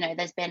that.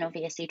 There's been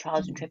obviously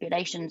trials and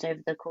tribulations over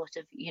the course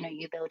of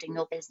you building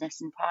your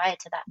business and prior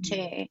to that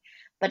too,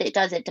 but it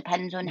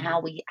depends on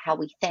how we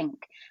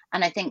think.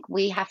 And I think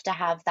we have to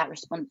have that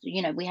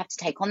we have to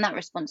take on that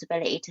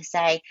responsibility to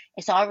say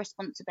it's our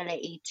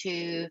responsibility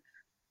to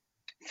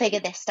figure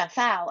this stuff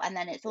out, and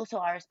then it's also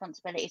our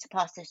responsibility to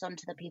pass this on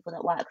to the people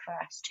that work for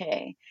us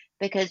too,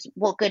 because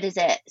what good is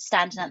it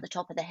standing at the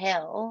top of the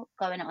hill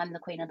going, I'm the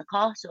queen of the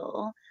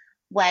castle,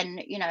 when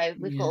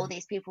we've got all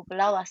these people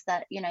below us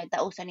that that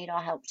also need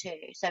our help too.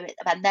 So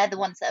and they're the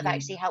ones that have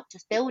actually helped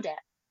us build it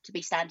to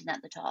be standing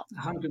at the top.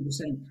 100%.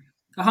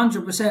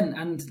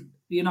 And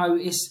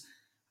it's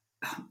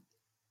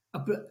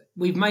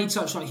we've made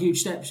such huge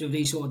steps with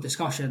these sort of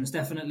discussions.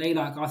 Definitely,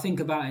 I think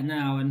about it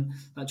now, and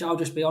I'll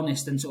just be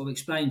honest and sort of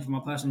explain from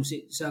my personal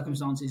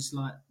circumstances,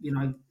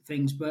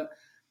 things. But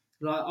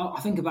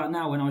I think about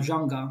now when I was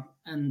younger,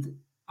 and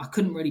I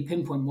couldn't really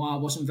pinpoint why I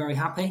wasn't very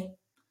happy.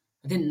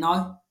 I didn't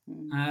know.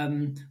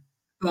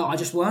 but I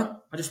just weren't.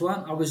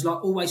 I was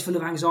like always full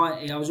of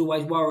anxiety. I was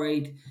always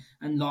worried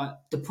and like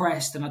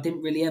depressed, and I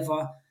didn't really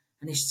ever.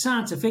 And it's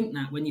sad to think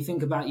that when you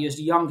think about you as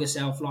a younger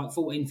self, like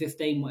 14,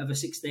 15, whatever,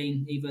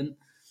 16 even,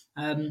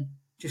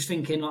 just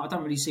thinking like I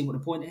don't really see what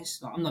the point is.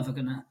 Like I'm never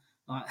gonna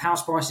like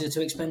house prices are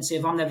too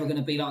expensive. I'm never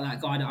gonna be like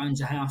that guy that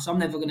owns a house. I'm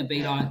never gonna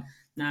be like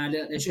nah.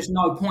 There's just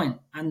no point.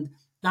 And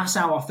that's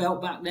how I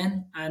felt back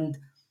then. And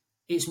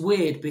it's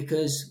weird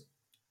because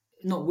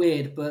not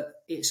weird, but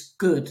it's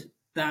good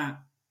that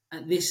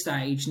at this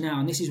stage now,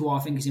 and this is why I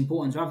think it's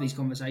important to have these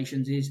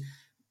conversations, is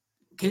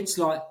kids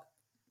like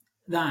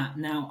that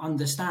now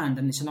understand,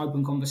 and it's an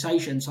open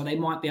conversation, so they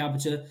might be able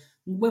to,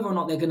 whether or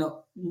not they're going to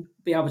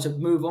be able to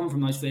move on from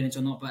those feelings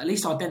or not, but at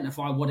least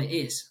identify what it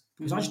is.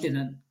 Because I just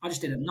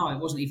didn't know. It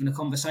wasn't even a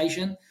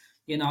conversation.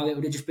 You know, it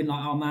would have just been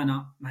like, "Oh, man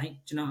up, mate."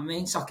 Do you know what I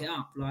mean? Suck it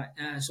up, like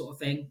sort of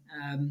thing.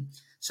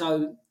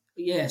 So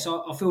yeah,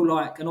 so I feel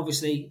like, and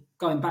obviously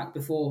going back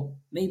before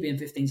me being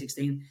 15,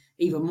 16,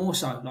 even more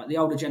so, like the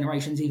older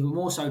generations, even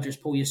more so,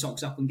 just pull your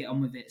socks up and get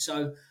on with it.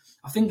 So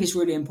I think it's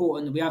really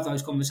important that we have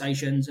those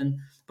conversations.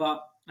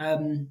 But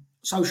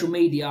social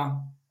media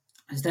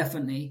has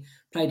definitely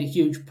played a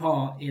huge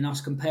part in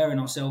us comparing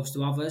ourselves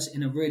to others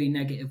in a really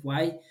negative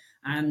way.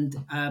 And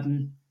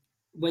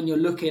when you're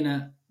looking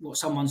at what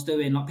someone's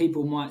doing, like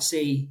people might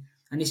see,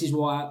 and this is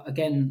why,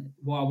 again,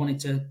 why I wanted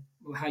to,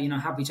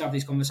 happy to have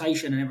this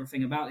conversation and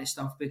everything about this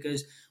stuff,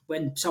 because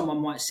when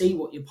someone might see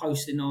what you're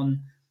posting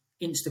on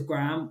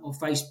Instagram or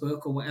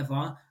Facebook or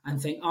whatever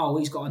and think, oh,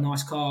 he's got a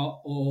nice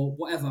car or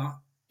whatever,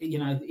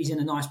 he's in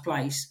a nice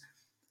place,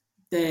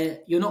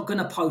 you're not going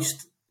to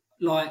post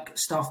like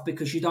stuff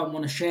because you don't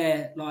want to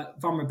share like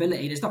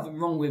vulnerability. There's nothing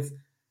wrong with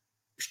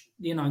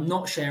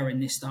not sharing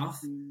this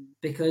stuff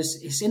because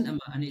it's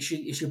intimate and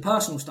it's your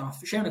personal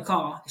stuff. Sharing a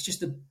car, it's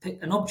just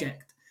an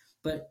object,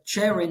 but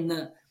sharing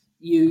that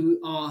you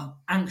are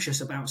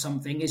anxious about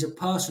something is a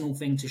personal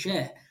thing to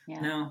share.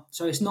 Now,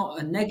 so it's not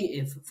a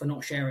negative for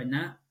not sharing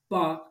that,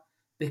 but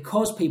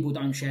because people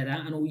don't share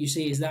that and all you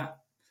see is that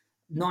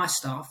nice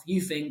stuff,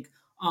 you think,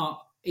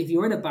 if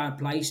you're in a bad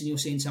place and you're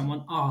seeing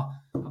someone, I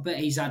bet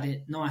he's had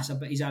it nice.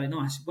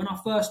 When I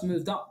first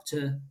moved up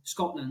to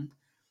Scotland,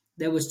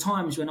 there was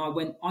times when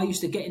I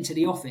used to get into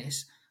the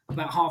office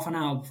about half an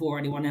hour before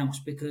anyone else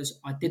because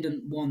I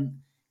didn't want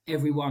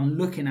everyone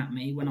looking at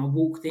me when I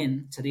walked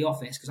in to the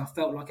office because I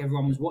felt like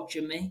everyone was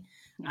watching me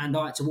and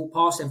I had to walk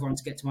past everyone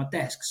to get to my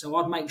desk. So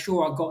I'd make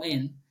sure I got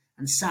in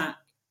and sat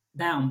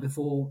down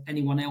before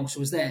anyone else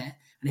was there.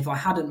 And if I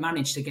hadn't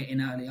managed to get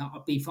in earlier,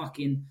 I'd be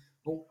fucking...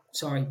 Oh,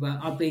 sorry, but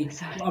I'd be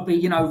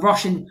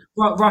rushing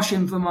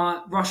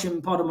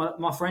pardon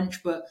my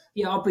French, but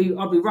yeah, I'd be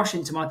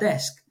rushing to my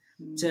desk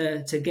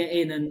to get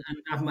in and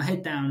have my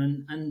head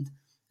down and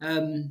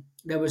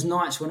there was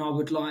nights when I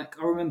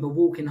remember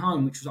walking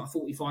home, which was like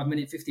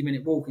 45-minute,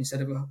 50-minute walk instead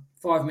of a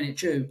 5-minute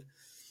tube,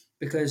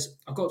 because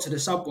I got to the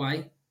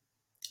subway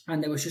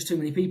and there was just too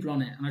many people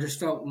on it, and I just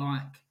felt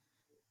like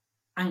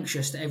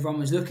anxious that everyone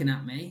was looking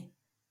at me,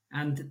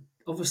 and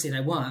obviously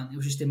they weren't. It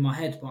was just in my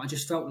head, but I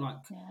just felt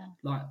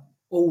like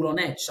all on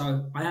edge.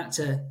 So I had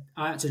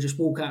to just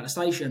walk out of the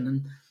station,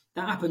 and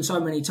that happened so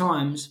many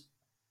times.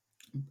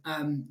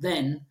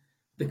 Then,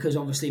 because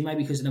obviously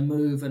maybe because of the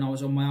move, and I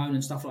was on my own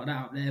and stuff like that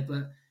out there.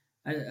 But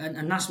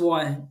and that's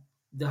why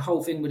the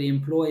whole thing with the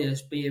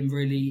employers being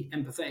really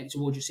empathetic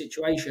towards your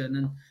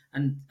situation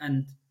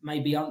and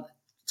maybe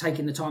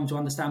taking the time to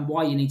understand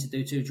why you need to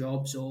do 2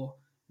 jobs or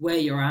where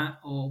you're at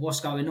or what's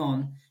going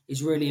on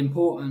is really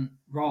important,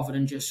 rather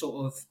than just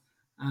sort of,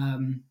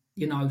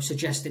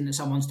 suggesting that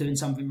someone's doing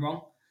something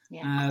wrong.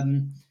 Yeah.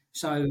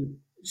 So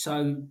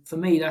for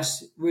me,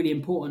 that's really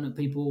important that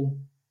people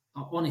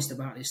are honest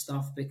about this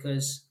stuff,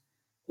 because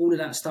all of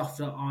that stuff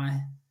that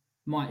I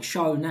might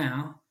show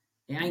now,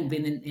 I'm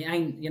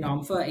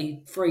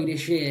 33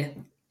 this year.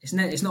 It's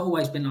not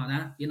always been like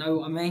that. You know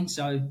what I mean?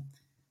 So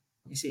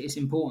it's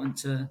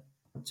important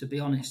to be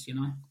honest,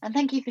 And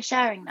thank you for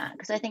sharing that,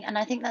 because I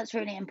think that's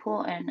really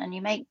important, and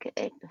you make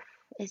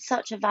it's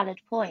such a valid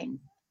point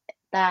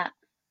that,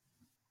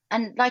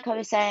 and like I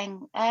was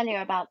saying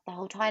earlier about the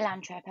whole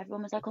Thailand trip,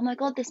 everyone was like, oh my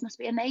God, this must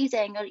be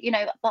amazing,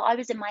 but I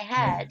was in my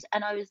head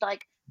and I was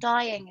like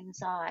dying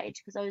inside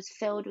because I was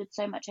filled with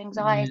so much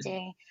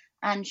anxiety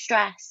and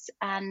stress,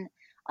 and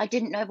I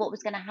didn't know what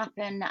was going to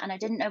happen, and I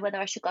didn't know whether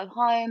I should go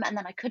home, and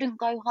then I couldn't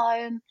go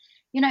home,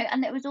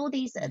 and it was all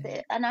these,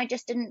 and I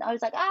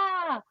was like,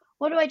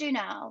 what do I do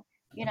now?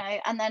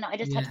 And then I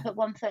just had to put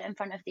one foot in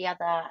front of the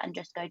other and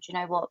just go, do you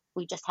know what?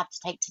 We just have to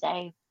take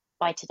today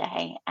by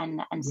today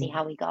and see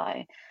how we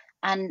go.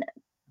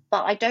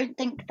 But I don't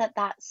think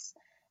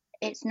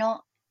it's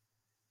not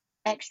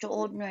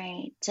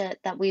extraordinary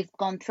that we've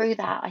gone through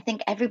that. I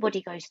think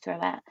everybody goes through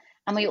it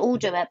and we all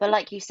do it. But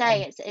like you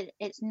say,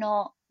 it's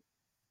not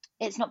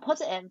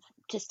positive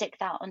to stick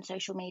that on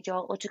social media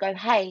or to go,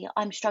 hey,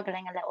 I'm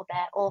struggling a little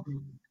bit. Or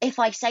if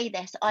I say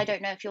this, I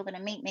don't know if you're going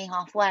to meet me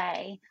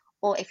halfway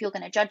or if you're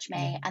going to judge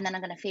me, and then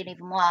I'm going to feel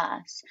even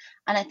worse.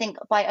 And I think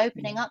by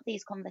opening up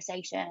these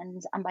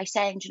conversations and by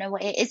saying, do you know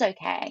what, it is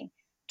okay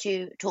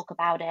to talk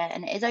about it,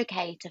 and it is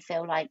okay to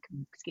feel like,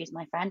 excuse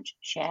my French,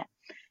 shit,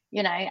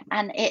 you know,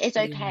 and it is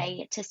Yeah,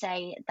 okay to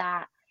say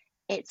that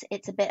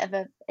it's a bit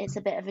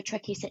of a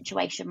tricky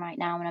situation right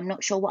now, and I'm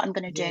not sure what I'm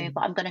going to yeah, do,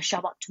 but I'm going to show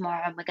up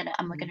tomorrow, and we're going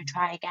to yeah,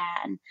 try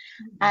again.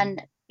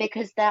 And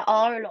because there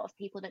are a lot of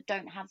people that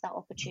don't have that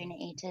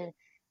opportunity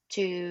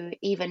to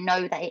even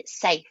know that it's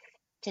safe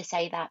to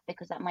say that,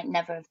 because that might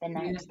never have been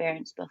their yeah,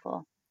 experience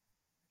before.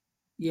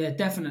 yeah,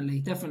 definitely,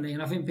 definitely.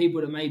 And I think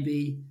people that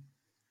maybe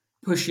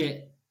push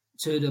it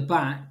to the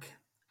back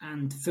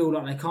and feel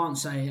like they can't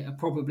say it are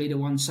probably the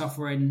ones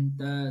suffering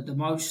the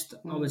most,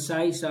 I would Mm.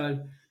 say.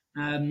 So,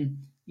 when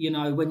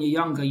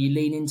you're younger, you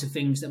lean into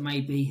things that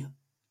maybe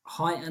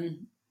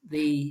heighten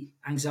the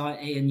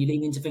anxiety, and you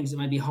lean into things that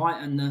maybe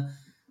heighten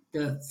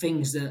the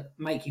things that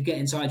make you get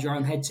inside your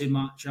own head too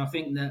much. I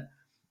think that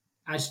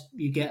as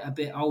you get a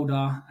bit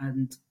older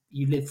and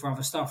you live for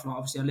other stuff, like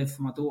obviously I live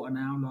for my daughter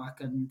now,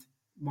 and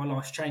my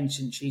life's changed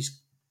since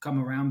she's come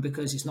around,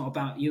 because it's not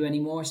about you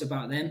anymore, it's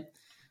about them.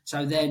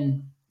 So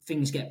then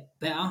things get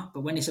better,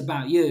 but when it's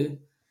about you,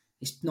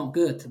 it's not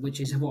good, which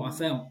is what I Mm.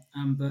 felt.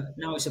 But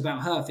now it's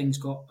about her, things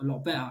got a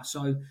lot better.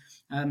 So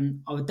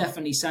I would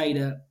definitely say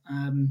that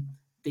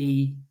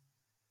the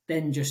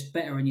then just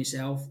bettering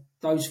yourself,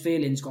 those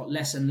feelings got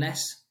less and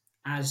less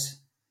as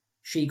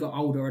she got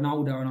older and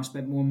older, and I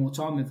spent more and more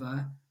time with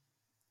her.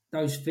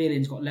 Those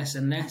feelings got less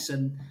and less,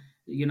 and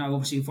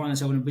obviously you find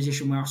yourself in a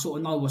position where I sort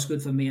of know what's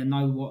good for me and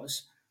know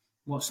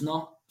what's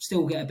not.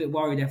 Still get a bit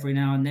worried every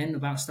now and then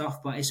about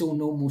stuff, but it's all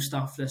normal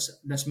stuff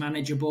that's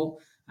manageable.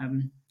 I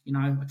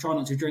try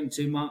not to drink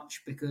too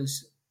much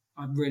because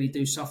I really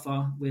do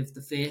suffer with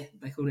the fear.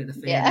 They call it the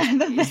fear. Yeah.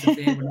 It is the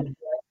fear.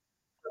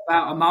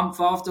 About a month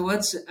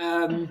afterwards.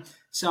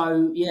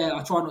 So yeah,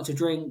 I try not to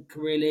drink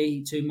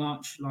really too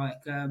much.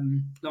 Like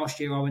last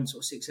year, I went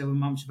sort of 6-7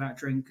 months without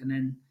drink, and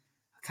then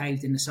I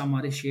caved in the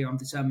summer. This year, I'm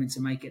determined to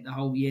make it the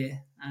whole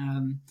year.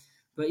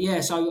 But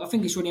yeah, so I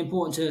think it's really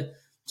important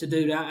to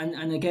do that,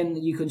 and again,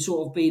 you can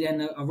sort of be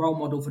then a role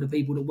model for the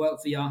people that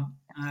work for you,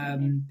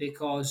 Absolutely.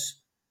 because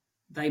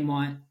they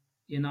might,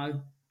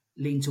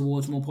 lean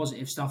towards more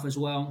positive stuff as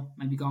well.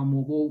 Maybe go on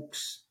more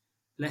walks,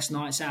 less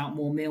nights out,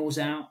 more meals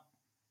out,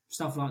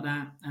 stuff like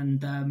that.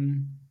 And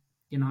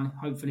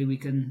hopefully we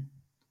can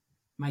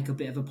make a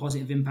bit of a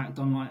positive impact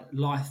on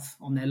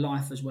on their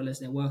life as well as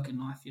their working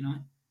life.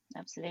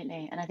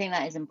 Absolutely. And I think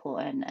that is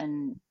important,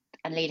 and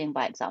leading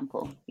by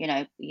example.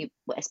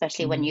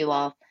 Especially when Mm. you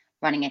are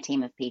running a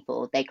team of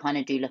people, they kind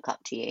of do look up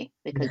to you,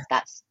 because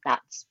Yeah,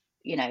 that's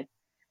you know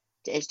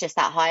it's just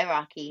that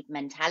hierarchy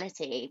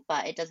mentality.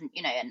 But it doesn't,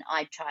 and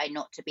I try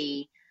not to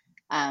be,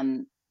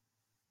 um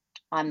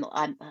I'm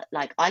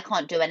like, I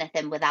can't do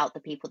anything without the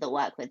people that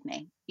work with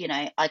me.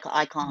 I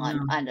can't,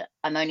 no, and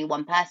I'm only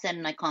one person,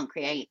 and I can't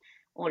create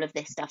all of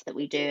this stuff that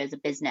we do as a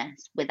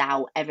business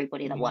without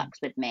everybody that yeah, works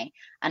with me.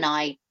 And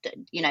I'm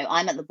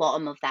at the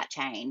bottom of that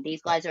chain.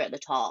 These guys are at the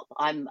top.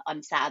 I'm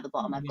sat at the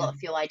bottom. I've yeah, got a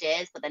few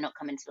ideas, but they're not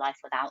coming to life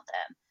without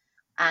them.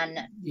 And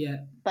yeah,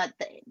 but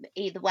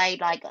either way,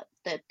 like,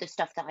 the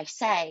stuff that I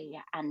say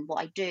and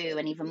what I do,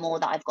 and even more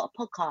that I've got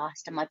a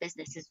podcast, and my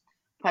business is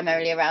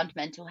primarily around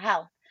mental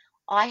health.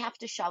 I have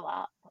to show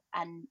up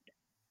and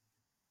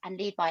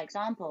lead by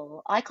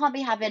example. I yeah, can't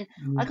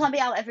be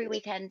out every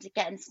weekend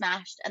getting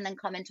smashed, and then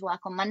come into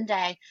work on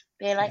Monday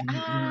being like,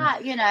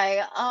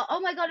 yeah, oh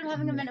my God, I'm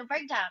having a yeah. mental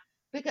breakdown.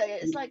 Because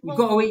it's like, You've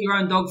got well, to eat your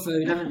own dog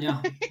food, haven't you?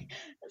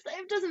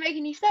 it doesn't make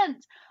any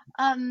sense.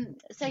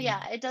 So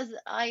yeah, it does.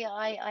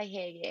 I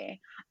hear you.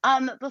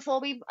 Before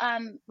we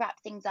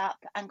wrap things up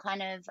and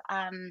kind of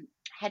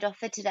head off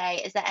for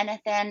today, is there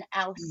anything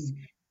else Mm.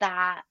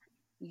 that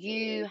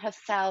you have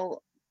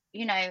felt,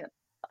 you know,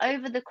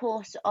 over the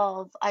course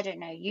of, I don't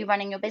know, you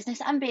running your business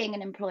and being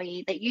an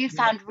employee, that you Yeah.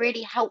 found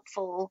really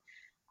helpful,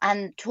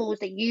 and tools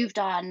that you've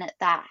done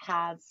that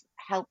have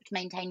helped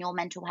maintain your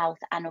mental health,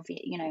 and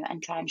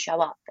and try and show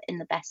up in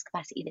the best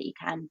capacity that you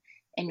can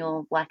in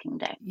your working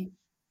day?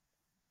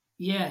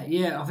 Yeah,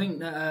 yeah. I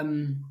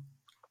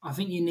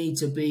think you need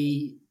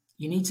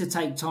to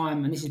take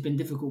time, and this has been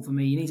difficult for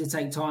me. You need to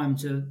take time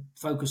to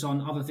focus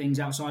on other things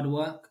outside of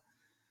work.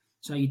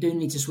 So you do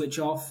need to switch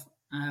off.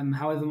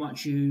 However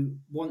much you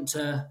want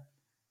to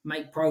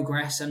make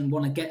progress and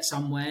want to get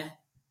somewhere,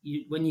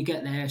 when you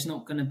get there, it's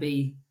not going to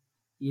be,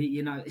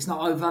 it's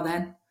not over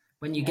then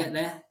when you Yeah. get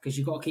there, because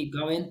you've got to keep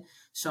going.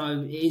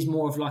 So it is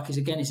more of like, it's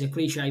a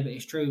cliche, but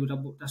it's true.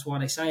 That's why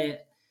they say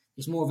it.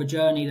 It's more of a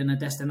journey than a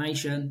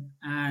destination.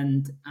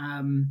 And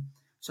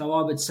so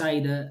I would say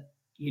that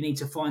you need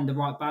to find the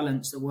right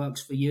balance that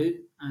works for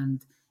you.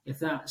 And if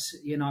that's,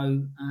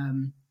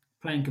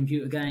 playing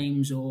computer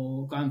games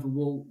or going for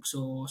walks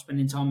or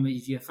spending time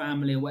with your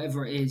family or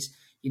whatever it is,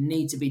 you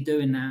need to be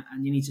doing that,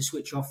 and you need to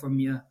switch off from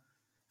your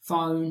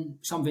phone.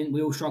 Something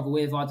we all struggle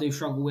with. I do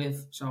struggle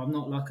with. So I'm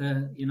not like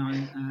at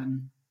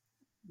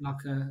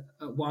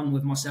one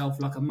with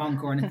myself, like a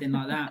monk or anything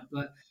like that.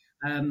 But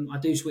I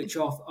do switch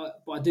off.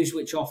 But I do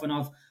switch off, and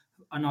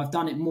I've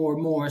done it more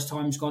and more as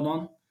time's gone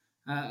on.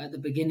 At the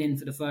beginning,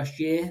 for the first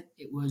year,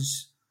 it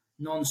was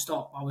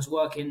non-stop. I was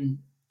working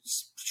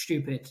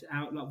stupid.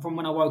 Out like from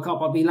when I woke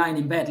up, I'd be laying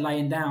in bed,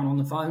 laying down on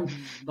the phone,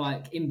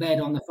 like in bed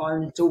on the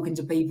phone, talking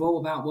to people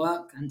about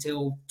work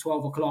until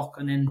 12 o'clock,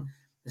 and then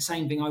the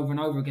same thing over and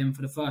over again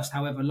for the first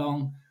however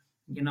long.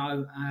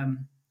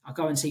 I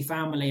go and see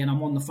family, and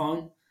I'm on the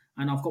phone,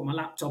 and I've got my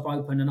laptop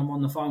open, and I'm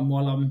on the phone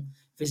while I'm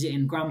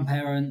visiting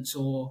grandparents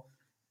or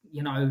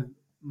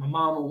my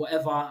mum or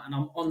whatever, and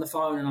I'm on the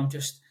phone, and I'm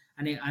just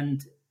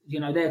and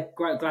they're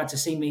glad to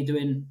see me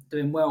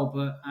doing well,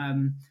 but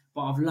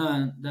I've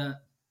learned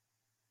that,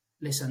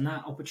 listen,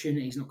 that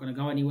opportunity is not going to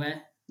go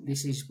anywhere.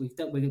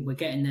 We're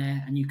getting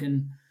there, and you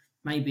can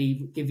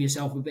maybe give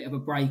yourself a bit of a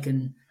break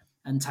and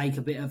take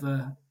a bit of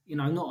a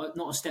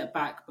not a step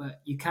back,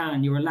 but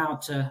you're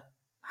allowed to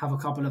have a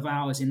couple of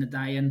hours in the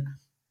day. And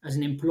as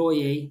an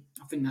employee,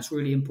 I think that's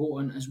really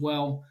important as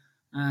well.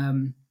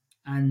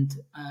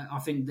 I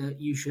think that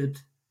you should.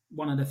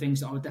 One of the things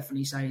that I would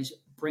definitely say is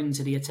bring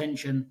to the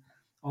attention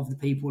of the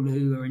people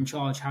who are in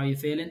charge how you're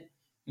feeling.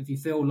 If you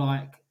feel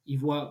like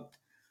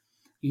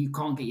you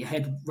can't get your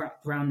head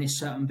wrapped around this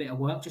certain bit of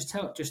work, just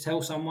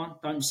tell someone.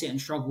 Don't sit and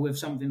struggle with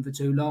something for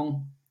too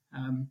long.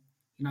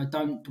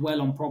 Don't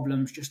dwell on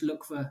problems. Just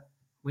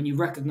when you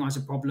recognise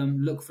a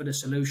problem, look for the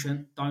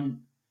solution.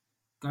 Don't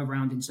go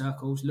around in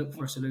circles. Look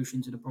for a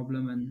solution to the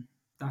problem, and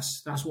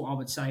that's what I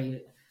would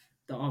say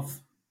that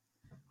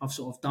I've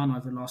sort of done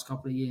over the last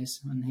couple of years,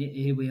 and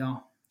here we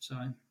are. So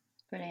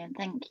brilliant,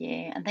 thank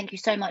you, and thank you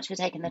so much for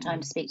taking the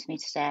time to speak to me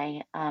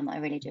today. I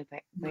really do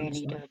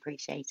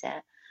appreciate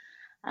it.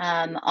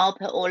 I'll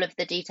put all of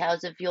the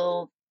details of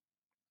your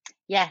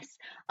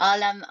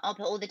I'll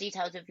put all the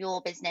details of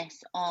your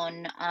business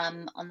on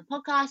the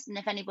podcast, and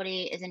if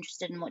anybody is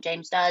interested in what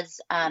James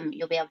does,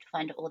 you'll be able to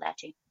find it all there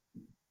too.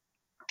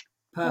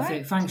 Perfect.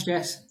 Right. Thanks,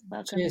 Jess.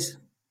 Welcome. Cheers.